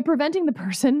 They're preventing the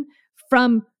person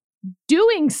from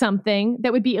doing something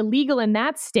that would be illegal in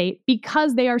that state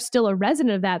because they are still a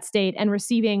resident of that state and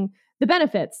receiving the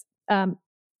benefits of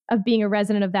being a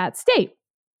resident of that state.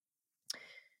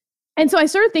 And so I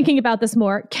started thinking about this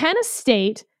more. Can a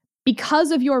state,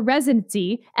 because of your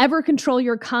residency, ever control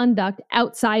your conduct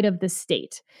outside of the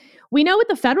state? We know at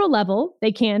the federal level,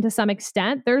 they can to some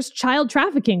extent. There's child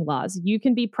trafficking laws. You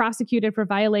can be prosecuted for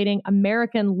violating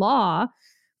American law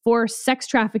for sex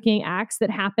trafficking acts that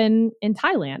happen in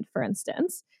Thailand, for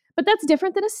instance. But that's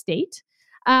different than a state.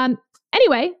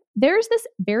 Anyway, there's this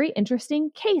very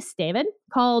interesting case, David,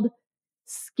 called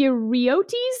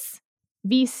Skiriotes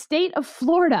v. State of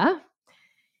Florida.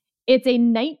 It's a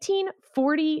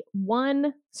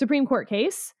 1941 Supreme Court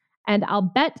case, and I'll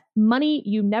bet money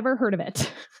you never heard of it.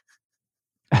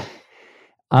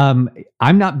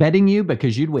 I'm not betting you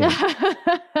because you'd win.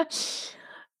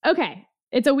 Okay.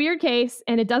 It's a weird case,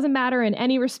 and it doesn't matter in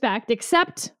any respect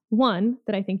except one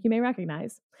that I think you may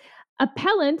recognize.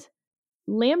 Appellant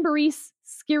Lamberis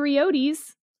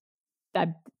Skiriotes, I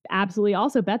absolutely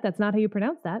also bet that's not how you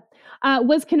pronounce that,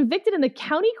 was convicted in the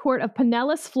county court of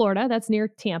Pinellas, Florida, that's near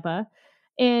Tampa,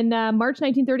 in March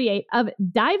 1938 of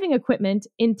diving equipment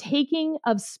in taking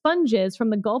of sponges from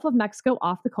the Gulf of Mexico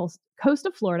off the coast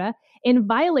of Florida in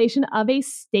violation of a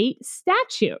state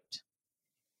statute.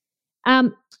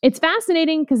 It's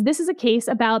fascinating because this is a case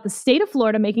about the state of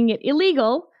Florida making it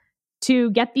illegal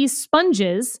to get these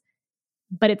sponges,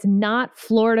 but it's not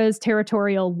Florida's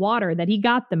territorial water that he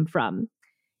got them from.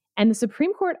 And the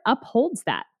Supreme Court upholds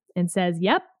that and says,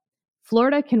 yep,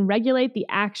 Florida can regulate the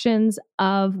actions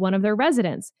of one of their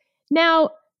residents.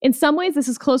 Now, in some ways, this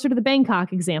is closer to the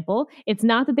Bangkok example. It's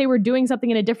not that they were doing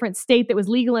something in a different state that was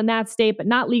legal in that state, but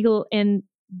not legal in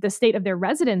the state of their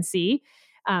residency.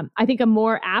 I think a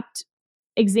more apt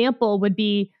example would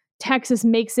be Texas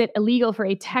makes it illegal for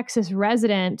a Texas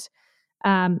resident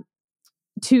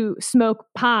to smoke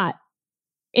pot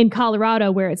in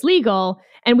Colorado where it's legal.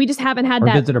 And we just haven't had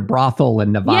that. Or visit a brothel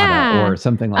in Nevada or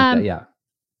something like that. Yeah.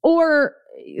 Or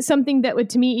something that would,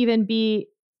 to me, even be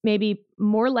maybe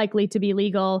more likely to be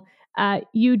legal.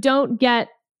 You don't get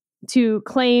to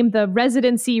claim the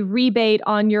residency rebate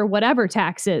on your whatever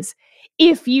taxes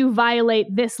if you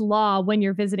violate this law when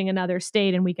you're visiting another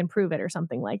state and we can prove it or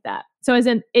something like that. So as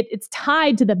in, it's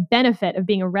tied to the benefit of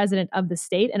being a resident of the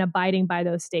state and abiding by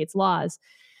those states' laws.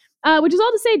 Which is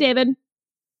all to say, David,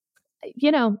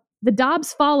 the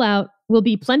Dobbs fallout will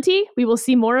be plenty. We will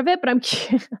see more of it, but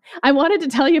I wanted to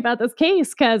tell you about this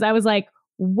case because I was like,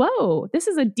 whoa, this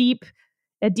is a deep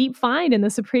find in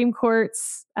the Supreme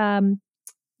Court's,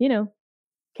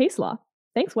 case law.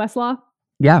 Thanks, Westlaw.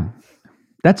 Yeah.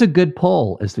 That's a good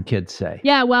poll, as the kids say.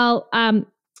 Yeah, well,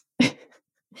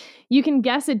 you can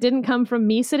guess it didn't come from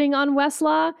me sitting on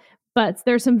Westlaw, but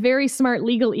there's some very smart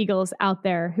legal eagles out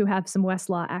there who have some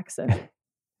Westlaw access.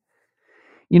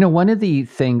 One of the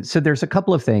things, so there's a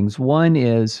couple of things. One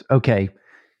is, okay,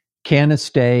 can a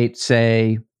state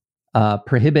say,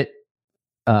 prohibit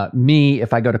me,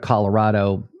 if I go to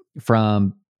Colorado,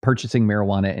 from purchasing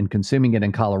marijuana and consuming it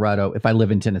in Colorado if I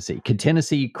live in Tennessee? Could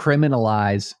Tennessee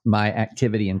criminalize my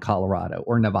activity in Colorado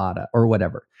or Nevada or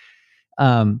whatever?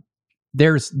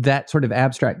 There's that sort of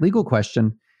abstract legal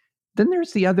question. Then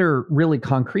there's the other really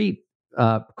concrete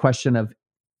question of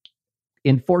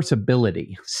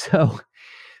enforceability.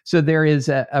 So there is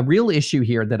a real issue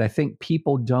here that I think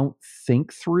people don't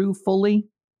think through fully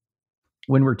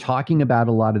when we're talking about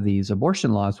a lot of these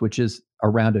abortion laws, which is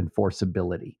around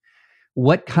enforceability.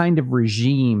 What kind of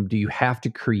regime do you have to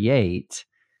create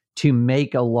to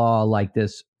make a law like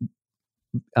this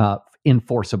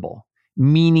enforceable,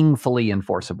 meaningfully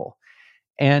enforceable?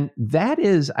 And that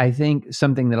is, I think,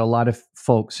 something that a lot of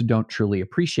folks don't truly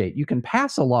appreciate. You can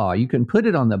pass a law, you can put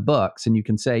it on the books, and you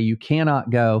can say you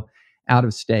cannot go out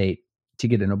of state to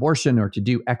get an abortion or to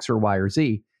do X or Y or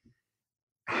Z.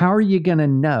 How are you going to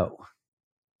know?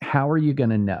 How are you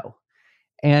going to know?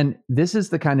 And this is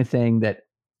the kind of thing that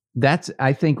that's,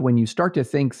 I think, when you start to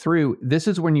think through, this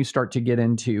is when you start to get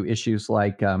into issues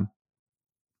like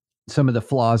some of the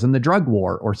flaws in the drug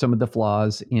war or some of the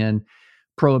flaws in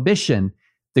prohibition.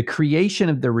 The creation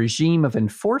of the regime of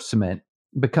enforcement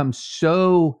becomes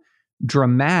so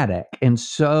dramatic and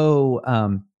so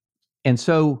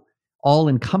all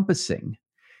encompassing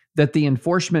that the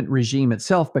enforcement regime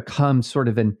itself becomes sort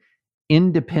of an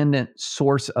independent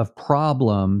source of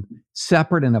problem,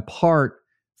 separate and apart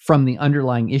from the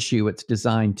underlying issue it's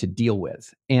designed to deal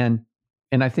with. And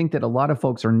I think that a lot of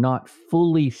folks are not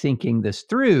fully thinking this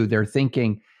through. They're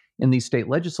thinking in these state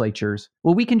legislatures,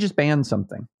 well, we can just ban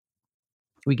something.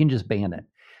 We can just ban it.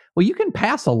 Well, you can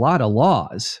pass a lot of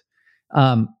laws,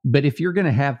 but if you're going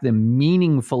to have them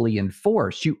meaningfully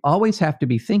enforced, you always have to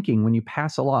be thinking when you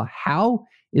pass a law, how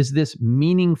is this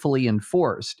meaningfully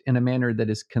enforced in a manner that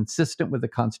is consistent with the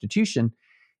Constitution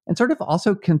and sort of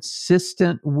also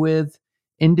consistent with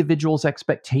individuals'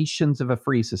 expectations of a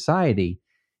free society?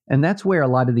 And that's where a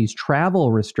lot of these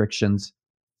travel restrictions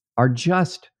are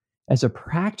just, as a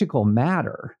practical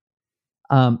matter,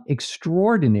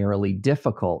 extraordinarily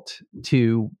difficult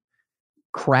to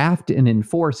craft and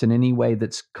enforce in any way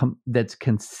that's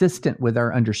consistent with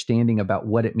our understanding about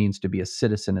what it means to be a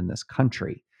citizen in this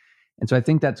country. And so I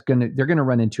think they're going to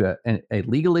run into a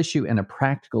legal issue and a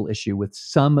practical issue with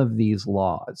some of these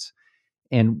laws.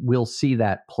 And we'll see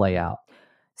that play out.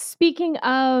 Speaking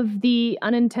of the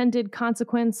unintended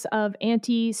consequence of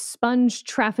anti-sponge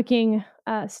trafficking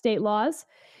state laws,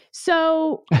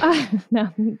 so no,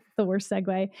 the worst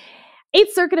segue.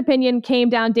 Eighth Circuit opinion came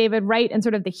down, David, right in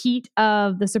sort of the heat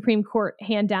of the Supreme Court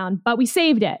hand down, but we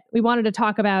saved it. We wanted to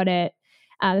talk about it.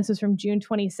 This was from June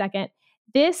 22nd.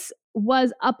 This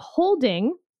was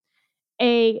upholding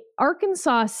a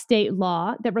Arkansas state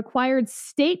law that required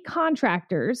state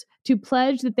contractors to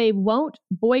pledge that they won't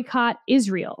boycott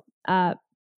Israel.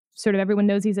 Sort of everyone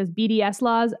knows these as BDS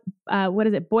laws. What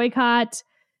is it? Boycott,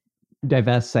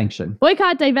 divest, sanction.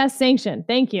 Boycott, divest, sanction.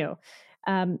 Thank you.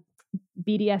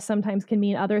 BDS sometimes can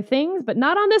mean other things, but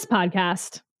not on this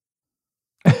podcast.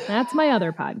 That's my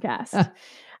other podcast.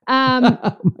 Oh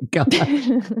my God.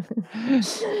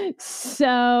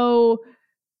 So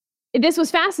this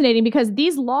was fascinating because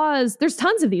these laws, there's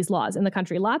tons of these laws in the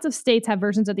country. Lots of states have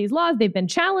versions of these laws. They've been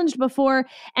challenged before,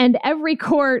 and every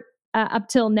court up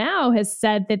till now has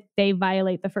said that they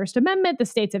violate the First Amendment. The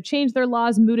states have changed their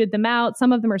laws, mooted them out.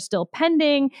 Some of them are still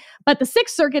pending. But the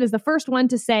Sixth Circuit is the first one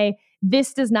to say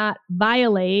this does not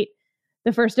violate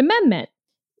the First Amendment.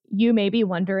 You may be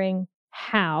wondering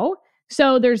how.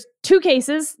 So there's two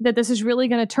cases that this is really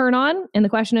going to turn on. And the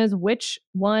question is, which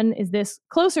one is this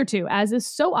closer to, as is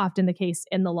so often the case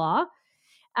in the law?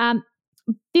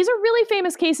 These are really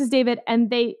famous cases, David, and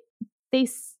they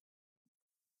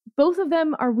both of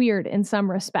them are weird in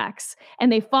some respects. And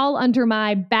they fall under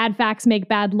my bad facts make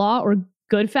bad law, or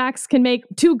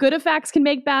too good of facts can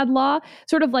make bad law,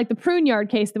 sort of like the Prune Yard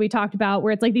case that we talked about,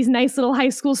 where it's like these nice little high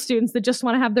school students that just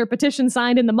want to have their petition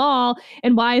signed in the mall.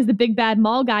 And why is the big bad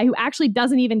mall guy, who actually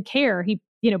doesn't even care, he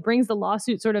brings the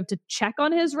lawsuit sort of to check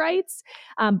on his rights,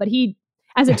 but he,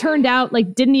 as it turned out,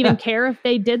 like didn't even care if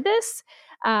they did this.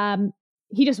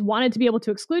 He just wanted to be able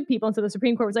to exclude people. And so the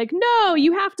Supreme Court was like, no,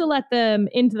 you have to let them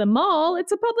into the mall.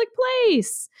 It's a public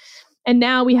place. And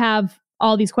now we have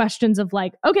all these questions of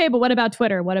like, okay, but what about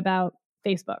Twitter? What about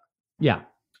Facebook? Yeah.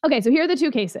 Okay, so here are the two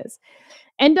cases.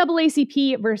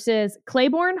 NAACP versus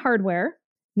Claiborne Hardware,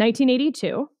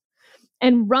 1982,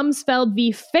 and Rumsfeld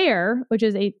v. Fair, which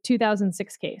is a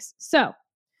 2006 case. So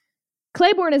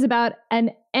Claiborne is about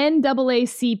an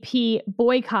NAACP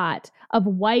boycott of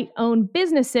white-owned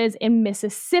businesses in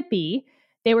Mississippi.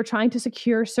 They were trying to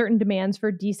secure certain demands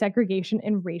for desegregation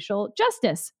and racial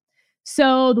justice.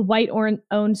 So the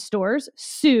white-owned stores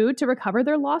sued to recover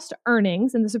their lost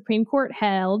earnings, and the Supreme Court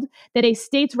held that a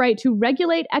state's right to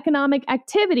regulate economic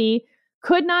activity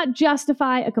could not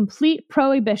justify a complete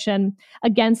prohibition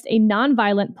against a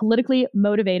nonviolent, politically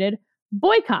motivated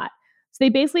boycott. So they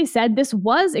basically said this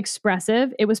was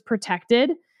expressive, it was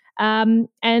protected,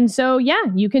 and so, yeah,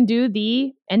 you can do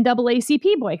the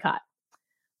NAACP boycott.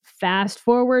 Fast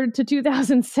forward to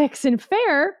 2006 in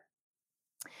Fair,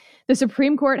 the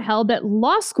Supreme Court held that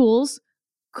law schools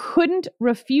couldn't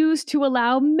refuse to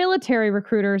allow military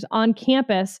recruiters on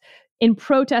campus in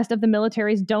protest of the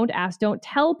military's don't ask, don't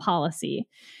tell policy.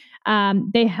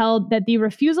 They held that the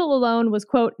refusal alone was,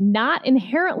 quote, not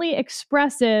inherently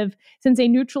expressive, since a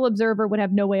neutral observer would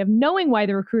have no way of knowing why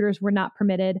the recruiters were not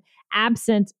permitted,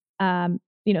 absent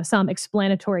some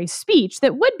explanatory speech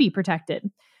that would be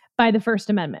protected by the First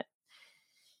Amendment.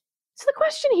 So the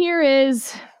question here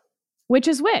is, which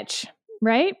is which,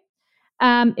 right?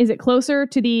 Is it closer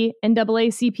to the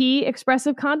NAACP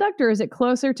expressive conduct, or is it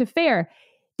closer to fair?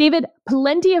 David,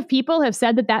 plenty of people have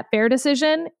said that fair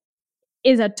decision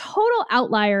is a total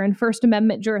outlier in First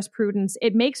Amendment jurisprudence.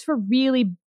 It makes for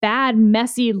really bad,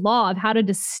 messy law of how to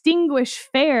distinguish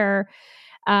fair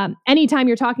anytime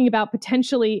you're talking about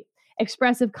potentially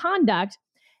expressive conduct.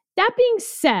 That being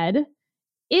said,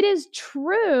 it is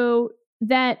true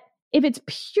that if it's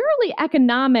purely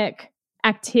economic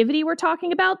activity we're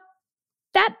talking about,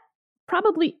 that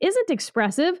probably isn't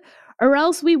expressive, or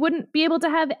else we wouldn't be able to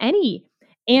have any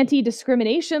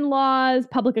anti-discrimination laws,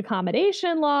 public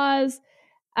accommodation laws.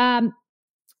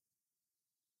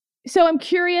 So I'm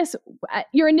curious,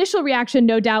 your initial reaction,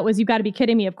 no doubt, was, you've got to be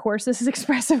kidding me. Of course, this is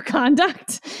expressive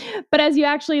conduct. But as you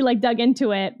actually dug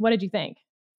into it, what did you think?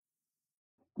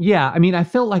 Yeah, I mean, I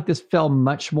felt like this fell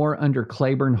much more under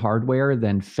Claiborne hardware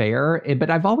than fair, but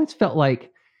I've always felt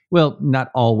like, well, not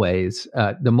always.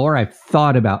 The more I've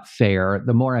thought about fair,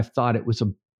 the more I've thought it was,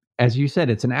 as you said,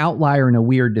 it's an outlier and a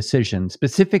weird decision.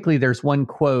 Specifically, there's one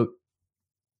quote,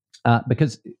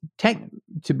 because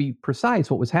to be precise,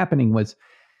 what was happening was,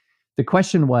 the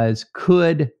question was,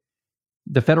 could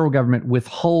the federal government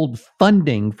withhold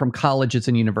funding from colleges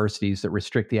and universities that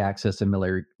restrict the access of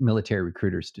military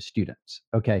recruiters to students?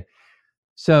 Okay.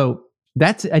 So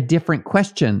that's a different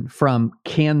question from,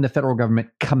 can the federal government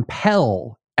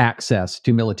compel access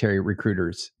to military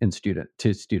recruiters and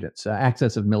students,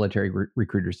 access of military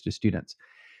recruiters to students.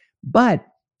 But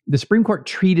the Supreme Court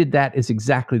treated that as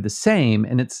exactly the same,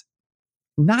 and it's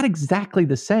not exactly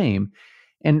the same.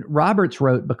 And Roberts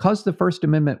wrote, because the First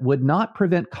Amendment would not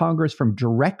prevent Congress from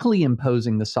directly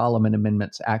imposing the Solomon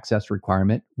Amendment's access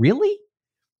requirement. Really?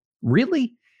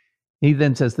 He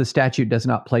then says the statute does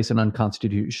not place an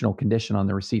unconstitutional condition on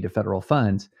the receipt of federal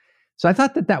funds. So I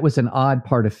thought that was an odd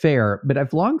part of fair, but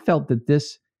I've long felt that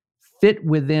this fit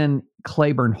within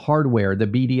Claiborne hardware, the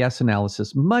BDS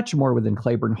analysis, much more within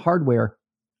Claiborne hardware.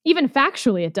 Even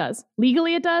factually it does.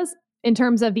 Legally it does, in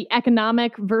terms of the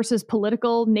economic versus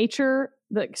political nature,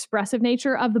 the expressive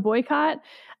nature of the boycott.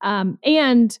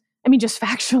 And I mean, just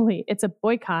factually, it's a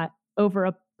boycott over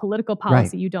a political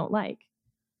policy you don't like.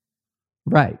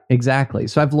 Right, exactly.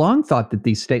 So I've long thought that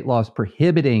these state laws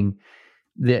prohibiting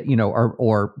the,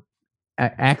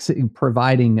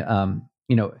 providing,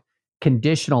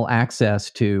 conditional access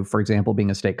to, for example,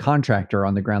 being a state contractor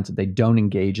on the grounds that they don't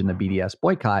engage in the BDS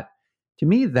boycott, to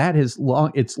me,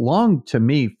 it's long to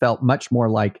me felt much more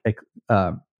like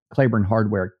a Claiborne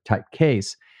hardware type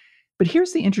case. But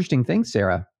here's the interesting thing,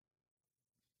 Sarah.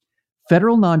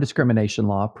 Federal non-discrimination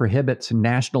law prohibits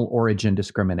national origin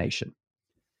discrimination.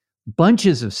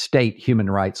 Bunches of state human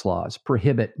rights laws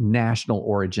prohibit national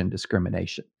origin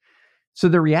discrimination. So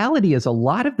the reality is, a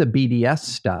lot of the BDS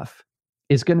stuff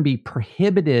is going to be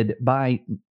prohibited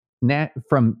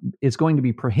is going to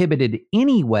be prohibited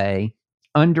anyway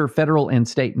under federal and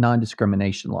state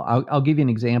non-discrimination law. I'll give you an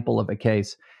example of a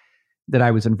case that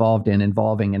I was involved in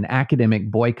involving an academic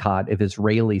boycott of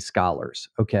Israeli scholars.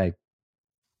 Okay.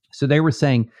 So they were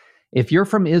saying, if you're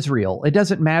from Israel, it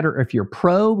doesn't matter if you're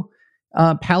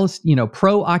pro-Palestine,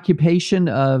 pro-occupation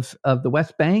of the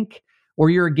West Bank, or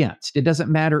you're against. It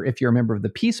doesn't matter if you're a member of the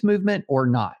peace movement or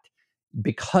not.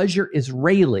 Because you're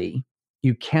Israeli,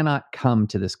 you cannot come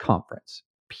to this conference,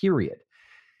 period.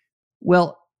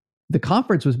 Well, the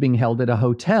conference was being held at a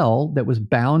hotel that was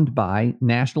bound by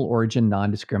national origin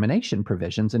non-discrimination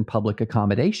provisions and public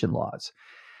accommodation laws.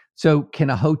 So can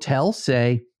a hotel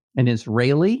say an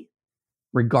Israeli,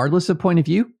 regardless of point of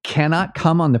view, cannot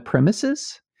come on the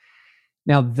premises?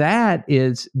 Now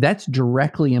that's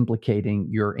directly implicating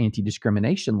your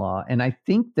anti-discrimination law. And I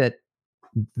think that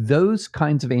those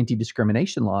kinds of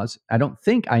anti-discrimination laws,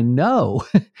 I know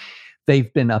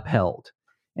they've been upheld.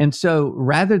 And so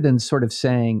rather than sort of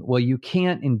saying, well, you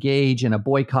can't engage in a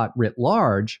boycott writ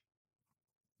large,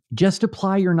 just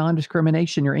apply your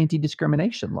non-discrimination, your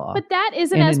anti-discrimination law. But that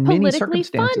isn't as politically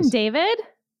fun, David.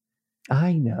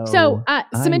 I know. So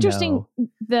interesting,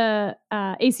 the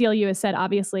ACLU has said,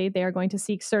 obviously, they are going to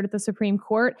seek cert at the Supreme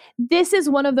Court. This is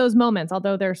one of those moments,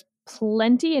 although there's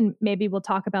plenty, and maybe we'll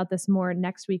talk about this more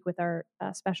next week with our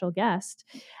special guest,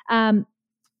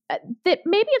 that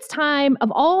maybe it's time,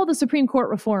 of all the Supreme Court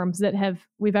reforms that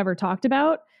we've ever talked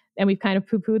about, and we've kind of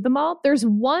poo-pooed them all, there's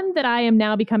one that I am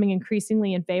now becoming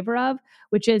increasingly in favor of,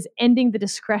 which is ending the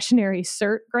discretionary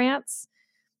cert grants.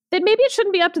 That maybe it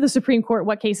shouldn't be up to the Supreme Court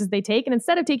what cases they take. And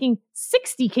instead of taking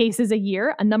 60 cases a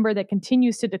year, a number that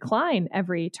continues to decline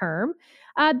every term,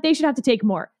 they should have to take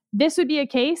more. This would be a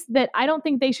case that I don't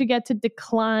think they should get to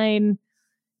decline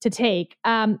to take.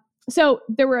 So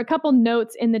there were a couple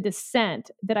notes in the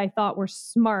dissent that I thought were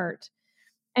smart.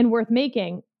 and worth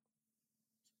making.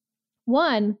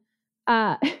 One,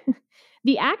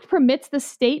 the act permits the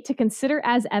state to consider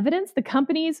as evidence the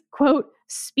company's, quote,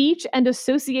 speech and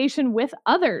association with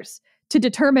others to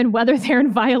determine whether they're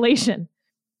in violation.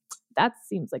 That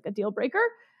seems like a deal breaker.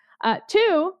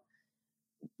 Two,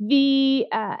 the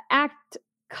act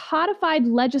codified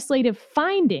legislative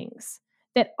findings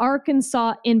that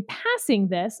Arkansas, in passing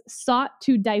this, sought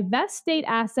to divest state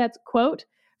assets, quote,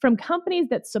 from companies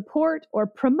that support or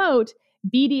promote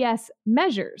BDS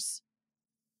measures.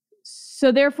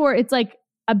 So therefore, it's like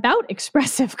about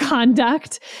expressive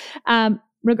conduct,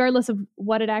 regardless of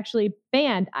what it actually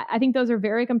banned. I think those are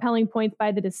very compelling points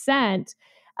by the dissent.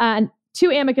 And two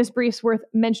amicus briefs worth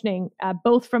mentioning,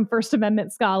 both from First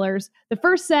Amendment scholars. The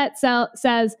first set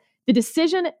says the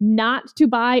decision not to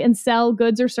buy and sell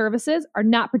goods or services are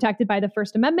not protected by the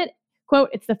First Amendment. Quote,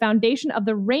 it's the foundation of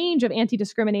the range of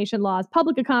anti-discrimination laws,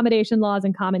 public accommodation laws,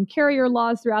 and common carrier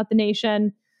laws throughout the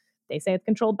nation. They say it's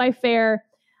controlled by FAIR.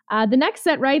 The next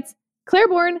set writes,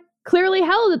 Claiborne clearly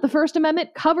held that the First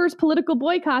Amendment covers political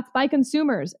boycotts by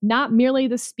consumers, not merely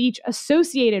the speech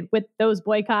associated with those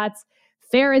boycotts.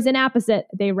 FAIR is inapposite,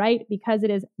 they write, because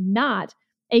it is not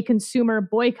a consumer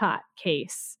boycott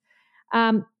case.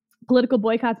 Political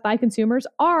boycotts by consumers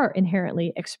are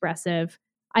inherently expressive.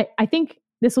 I think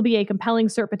this will be a compelling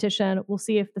cert petition. We'll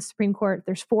see if the Supreme Court,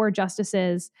 there's 4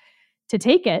 justices to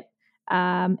take it,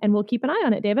 and we'll keep an eye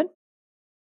on it, David.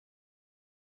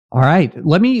 All right,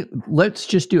 let's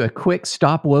just do a quick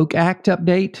Stop Woke Act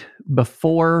update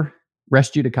before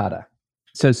res judicata.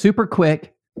 So super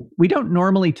quick, we don't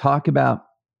normally talk about,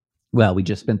 well, we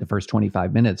just spent the first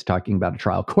 25 minutes talking about a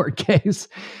trial court case,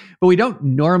 but we don't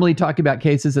normally talk about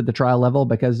cases at the trial level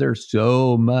because there's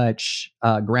so much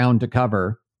ground to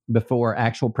cover before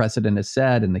actual precedent is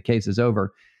set and the case is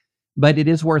over. But it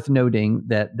is worth noting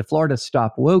that the Florida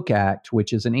Stop Woke Act,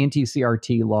 which is an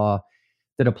anti-CRT law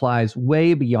that applies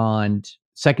way beyond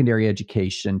secondary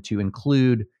education to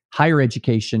include higher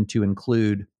education, to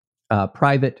include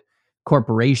private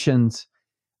corporations,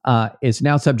 is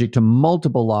now subject to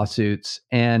multiple lawsuits.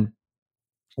 And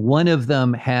one of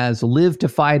them has lived to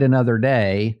fight another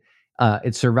day.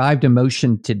 It survived a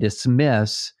motion to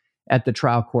dismiss at the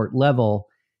trial court level.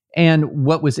 And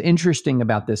what was interesting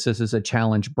about this is a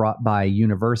challenge brought by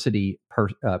university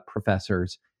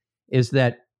professors, is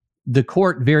that the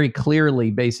court very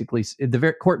clearly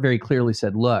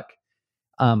said, look,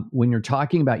 when you're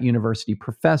talking about university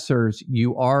professors,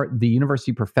 the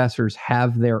university professors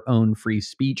have their own free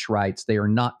speech rights. They are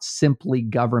not simply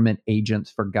government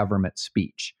agents for government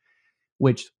speech,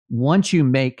 which once you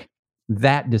make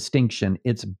that distinction,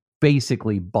 it's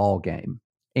basically ball game.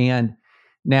 And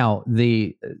now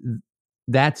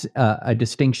that's a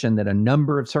distinction that a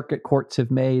number of circuit courts have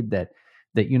made, that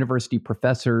university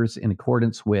professors, in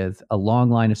accordance with a long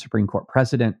line of Supreme Court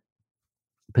precedent,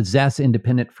 possess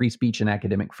independent free speech and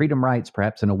academic freedom rights,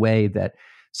 perhaps in a way that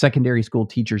secondary school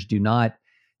teachers do not.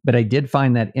 But I did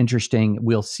find that interesting.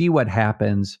 We'll see what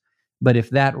happens. But if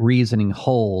that reasoning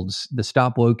holds, the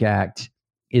Stop Woke Act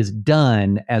is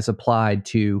done as applied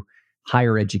to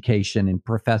higher education and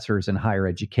professors in higher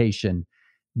education.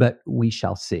 But we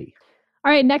shall see.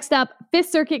 All right, next up, Fifth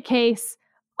Circuit case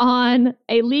on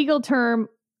a legal term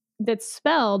that's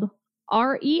spelled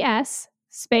RES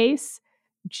space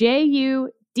JUDICATA.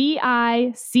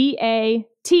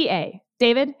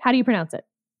 David, how do you pronounce it?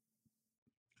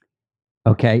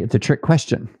 Okay, it's a trick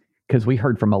question because we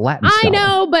heard from a Latin scholar. I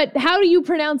know, but how do you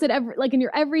pronounce it like in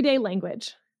your everyday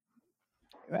language?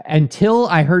 Until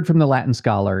I heard from the Latin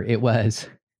scholar, it was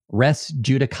res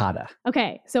judicata.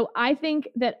 Okay, so I think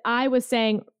that I was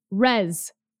saying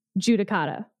res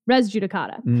judicata.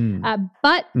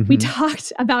 But we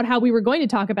talked about how we were going to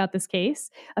talk about this case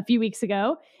a few weeks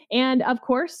ago. And of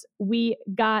course, we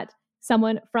got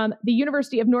someone from the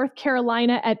University of North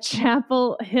Carolina at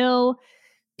Chapel Hill,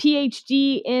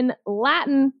 PhD in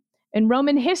Latin and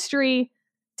Roman history,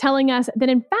 telling us that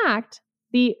in fact,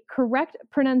 the correct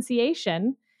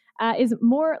pronunciation is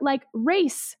more like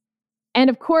race. And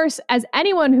of course, as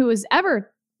anyone who has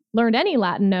ever learned any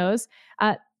Latin knows,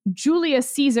 Julius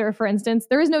Caesar, for instance,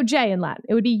 there is no J in Latin.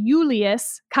 It would be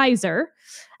Julius Kaiser.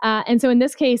 And so in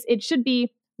this case, it should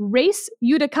be res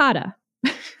judicata,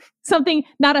 something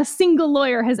not a single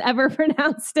lawyer has ever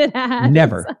pronounced it as.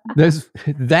 Never.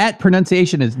 That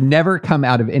pronunciation has never come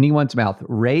out of anyone's mouth.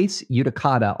 Res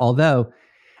judicata, although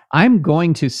I'm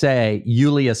going to say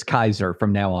Julius Kaiser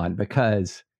from now on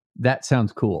because that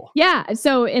sounds cool. Yeah.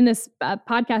 So in this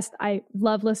podcast I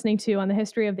love listening to on the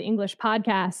History of the English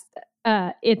podcast,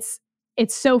 it's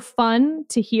so fun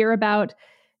to hear about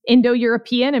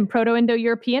Indo-European and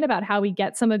Proto-Indo-European about how we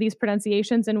get some of these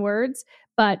pronunciations and words.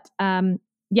 But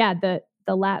the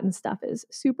Latin stuff is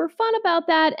super fun about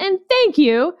that. And thank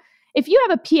you. If you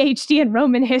have a PhD in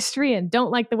Roman history and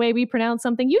don't like the way we pronounce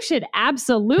something, you should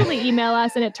absolutely email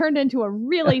us. And it turned into a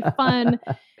really fun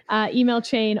email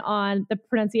chain on the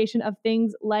pronunciation of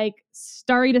things like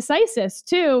stare decisis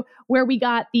too, where we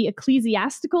got the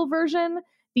ecclesiastical version,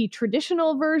 the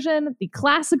traditional version, the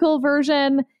classical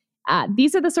version.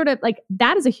 These are the sort of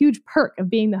that is a huge perk of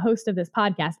being the host of this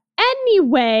podcast.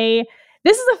 Anyway,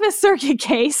 this is a Fifth Circuit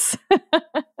case.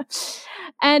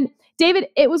 And David,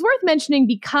 it was worth mentioning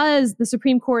because the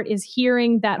Supreme Court is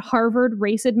hearing that Harvard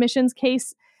race admissions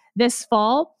case this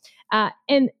fall.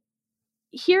 And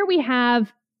here we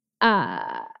have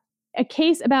a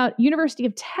case about University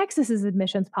of Texas's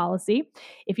admissions policy.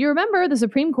 If you remember, the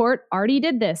Supreme Court already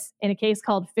did this in a case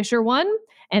called Fisher 1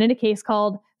 and in a case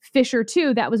called Fisher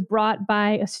 2 that was brought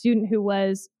by a student who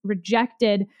was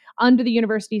rejected under the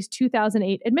university's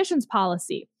 2008 admissions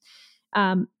policy,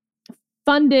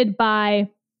 funded by, at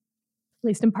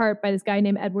least in part, by this guy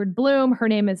named Edward Bloom. Her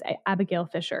name is Abigail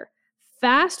Fisher.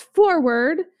 Fast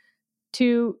forward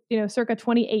to circa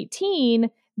 2018,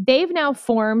 they've now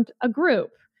formed a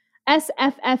group,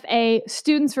 SFFA,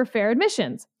 Students for Fair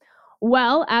Admissions.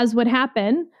 Well, as would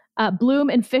happen, Bloom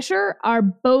and Fisher are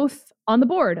both on the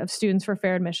board of Students for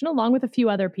Fair Admission, along with a few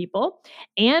other people,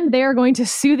 and they are going to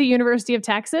sue the University of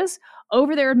Texas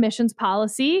over their admissions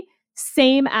policy,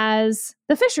 same as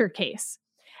the Fisher case.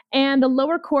 And the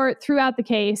lower court threw out the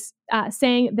case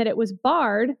saying that it was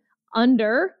barred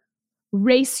under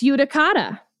res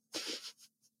judicata.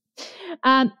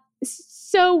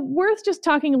 So worth just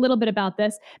talking a little bit about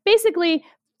this. Basically,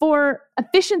 for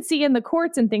efficiency in the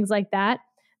courts and things like that,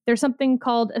 there's something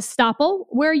called estoppel,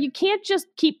 where you can't just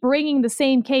keep bringing the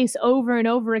same case over and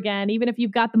over again, even if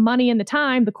you've got the money and the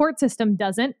time. The court system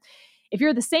doesn't. If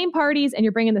you're the same parties and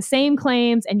you're bringing the same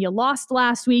claims and you lost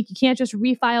last week, you can't just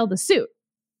refile the suit.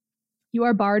 You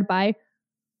are barred by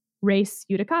res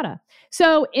judicata.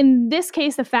 So in this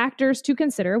case, the factors to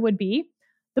consider would be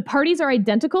the parties are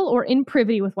identical or in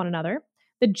privity with one another.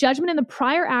 The judgment in the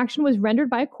prior action was rendered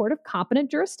by a court of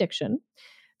competent jurisdiction.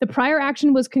 The prior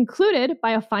action was concluded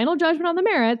by a final judgment on the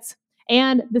merits,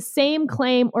 and the same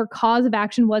claim or cause of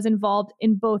action was involved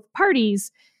in both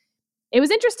parties. It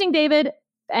was interesting, David,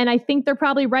 and I think they're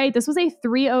probably right. This was a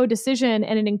 3-0 decision,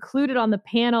 and it included on the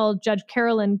panel Judge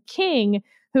Carolyn King,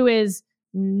 who is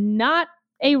not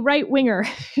a right-winger.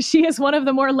 She is one of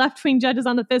the more left-wing judges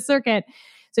on the Fifth Circuit.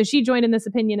 So she joined in this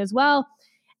opinion as well.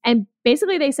 And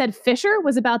basically they said Fisher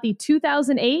was about the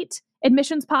 2008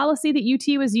 admissions policy that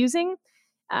UT was using.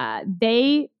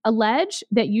 They allege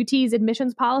that UT's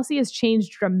admissions policy has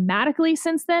changed dramatically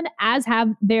since then, as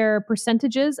have their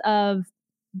percentages of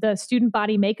the student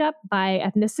body makeup by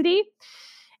ethnicity,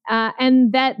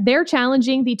 and that they're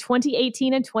challenging the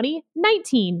 2018 and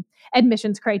 2019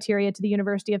 admissions criteria to the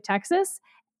University of Texas.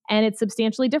 And it's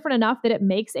substantially different enough that it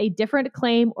makes a different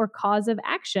claim or cause of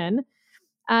action.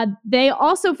 They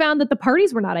also found that the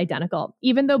parties were not identical.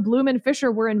 Even though Bloom and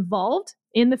Fisher were involved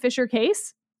in the Fisher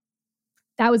case,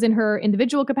 that was in her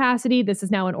individual capacity. This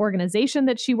is now an organization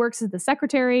that she works as the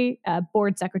secretary,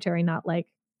 board secretary,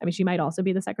 she might also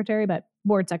be the secretary, but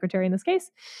board secretary in this case.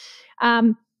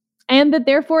 And that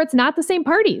therefore it's not the same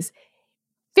parties.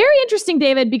 Very interesting,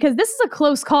 David, because this is a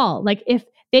close call. If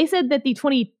they said that the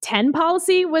 2010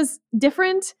 policy was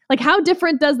different, how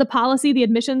different does the policy, the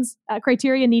admissions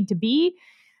criteria need to be?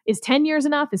 Is 10 years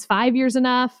enough? Is 5 years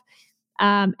enough?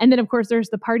 And then, of course, there's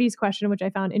the parties question, which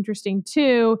I found interesting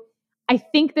too. I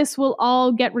think this will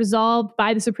all get resolved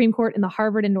by the Supreme Court in the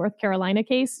Harvard and North Carolina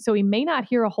case. So we may not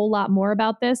hear a whole lot more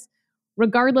about this.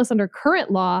 Regardless, under current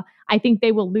law, I think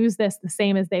they will lose this the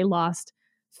same as they lost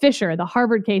Fisher. The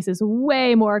Harvard case is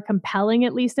way more compelling,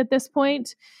 at least at this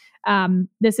point.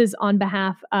 This is on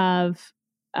behalf of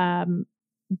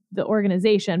the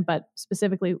organization, but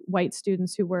specifically white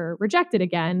students who were rejected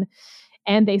again.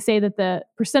 And they say that the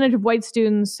percentage of white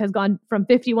students has gone from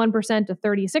 51% to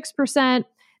 36%,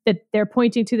 that they're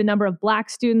pointing to the number of black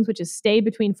students, which has stayed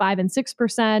between 5 and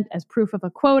 6% as proof of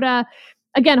a quota.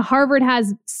 Again, Harvard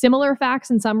has similar facts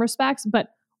in some respects,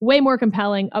 but way more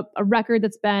compelling, a record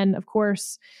that's been, of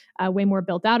course, way more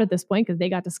built out at this point because they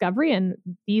got discovery and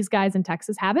these guys in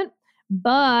Texas haven't.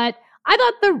 But I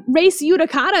thought the res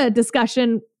judicata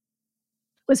discussion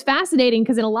was fascinating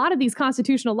because in a lot of these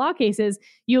constitutional law cases,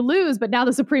 you lose, but now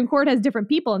the Supreme Court has different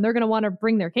people and they're going to want to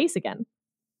bring their case again.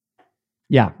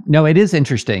 Yeah, no, it is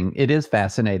interesting. It is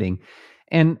fascinating.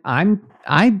 And I'm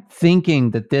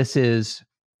thinking that this is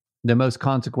the most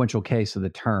consequential case of the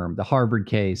term, the Harvard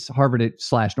case,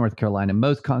 Harvard/North Carolina,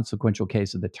 most consequential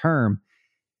case of the term,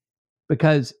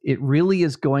 because it really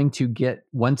is going to get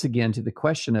once again to the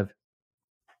question of,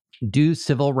 do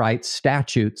civil rights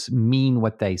statutes mean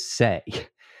what they say?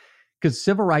 Because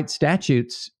civil rights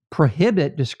statutes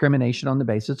prohibit discrimination on the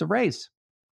basis of race.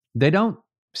 They don't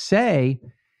say,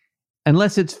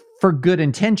 unless it's for good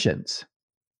intentions,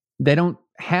 they don't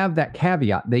have that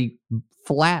caveat. They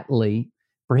flatly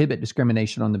prohibit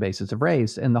discrimination on the basis of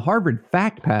race. And the Harvard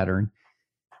fact pattern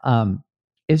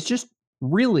is just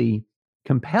really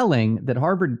compelling that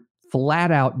Harvard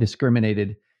flat out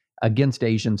discriminated against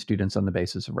Asian students on the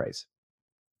basis of race,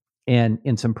 and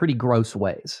in some pretty gross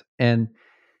ways. And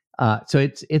so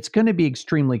it's going to be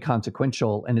extremely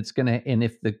consequential, and and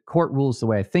if the court rules the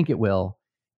way I think it will,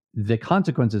 the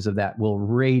consequences of that will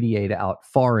radiate out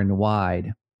far and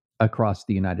wide across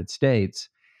the United States.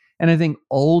 And I think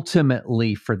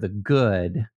ultimately for the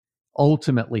good,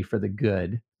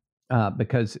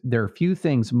 because there are few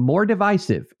things more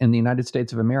divisive in the United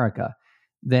States of America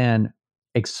than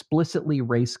explicitly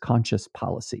race-conscious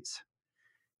policies.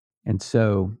 And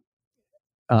so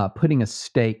putting a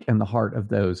stake in the heart of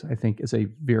those, I think, is a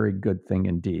very good thing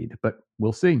indeed. But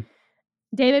we'll see.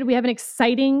 David, we have an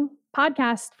exciting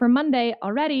podcast for Monday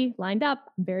already lined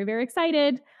up. I'm very, very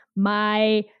excited.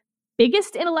 My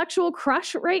biggest intellectual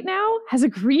crush right now has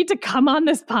agreed to come on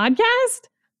this podcast.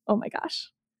 Oh my gosh.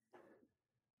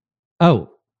 Oh,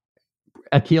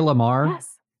 Akil Amar.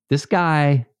 Yes. This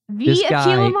guy is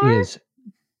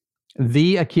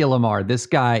the Akil Amar. This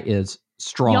guy is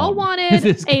strong. Y'all wanted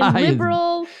a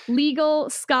liberal legal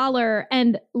scholar.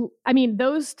 And I mean,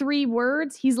 those three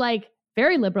words, he's like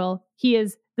very liberal. He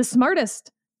is the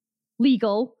smartest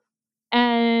legal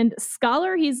and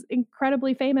scholar. He's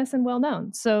incredibly famous and well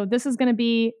known. So this is going to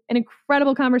be an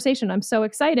incredible conversation. I'm so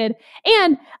excited.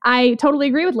 And I totally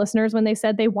agree with listeners when they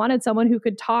said they wanted someone who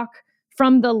could talk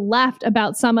from the left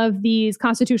about some of these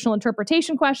constitutional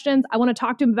interpretation questions. I want to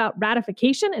talk to him about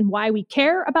ratification and why we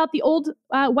care about the old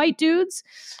white dudes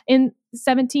in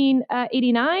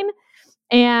 1789.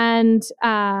 And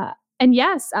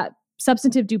yes,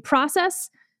 substantive due process.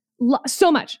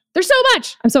 So much. There's so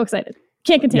much. I'm so excited.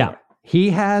 Can't contain it.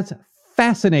 He has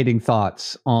fascinating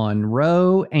thoughts on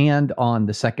Roe and on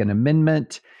the Second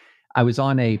Amendment. I was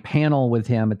on a panel with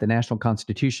him at the National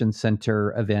Constitution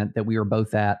Center event that we were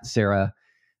both at, Sarah,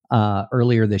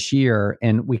 earlier this year.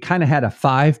 And we kind of had a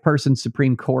 5-person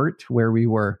Supreme Court where we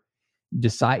were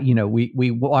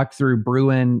we walked through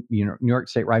Bruin, New York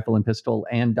State Rifle and Pistol,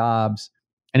 and Dobbs.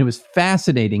 And it was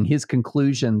fascinating. His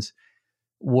conclusions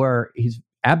were, he's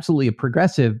absolutely a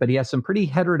progressive, but he has some pretty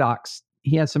heterodox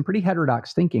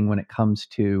thinking when it comes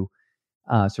to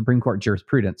Supreme Court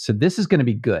jurisprudence. So this is going to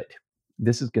be good.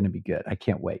 I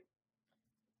can't wait.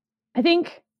 I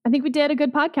think we did a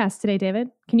good podcast today, David.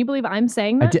 Can you believe I'm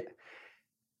saying that?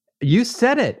 You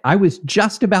said it. I was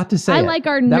just about to say I like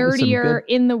our nerdier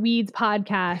in the weeds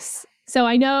podcasts. So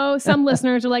I know some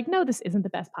listeners are like, no, this isn't the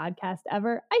best podcast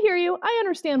ever. I hear you. I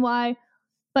understand why.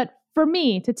 But for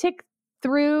me to tick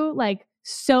through like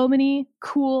so many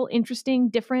cool, interesting,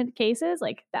 different cases,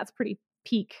 like that's pretty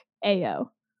peak AO.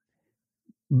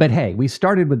 But hey, we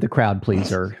started with the crowd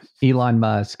pleaser, Elon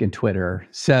Musk and Twitter.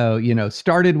 So,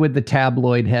 started with the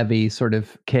tabloid heavy sort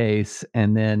of case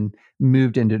and then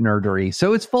moved into nerdery.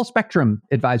 So it's full spectrum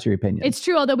advisory opinion. It's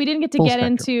true, although we didn't get to get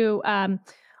into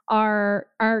our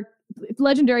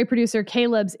legendary producer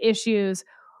Caleb's issues.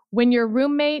 When your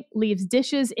roommate leaves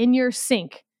dishes in your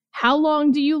sink, how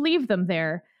long do you leave them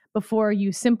there before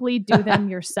you simply do them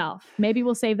yourself? Maybe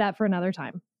we'll save that for another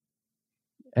time.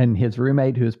 And his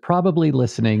roommate, who is probably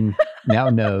listening, now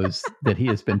knows that he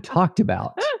has been talked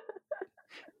about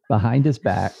behind his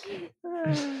back.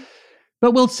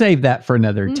 But we'll save that for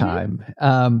another time.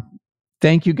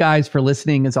 Thank you guys for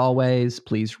listening. As always,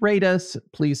 please rate us,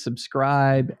 please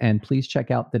subscribe, and please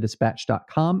check out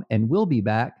thedispatch.com. And we'll be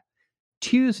back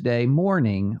Tuesday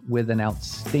morning with an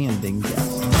outstanding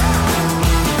guest.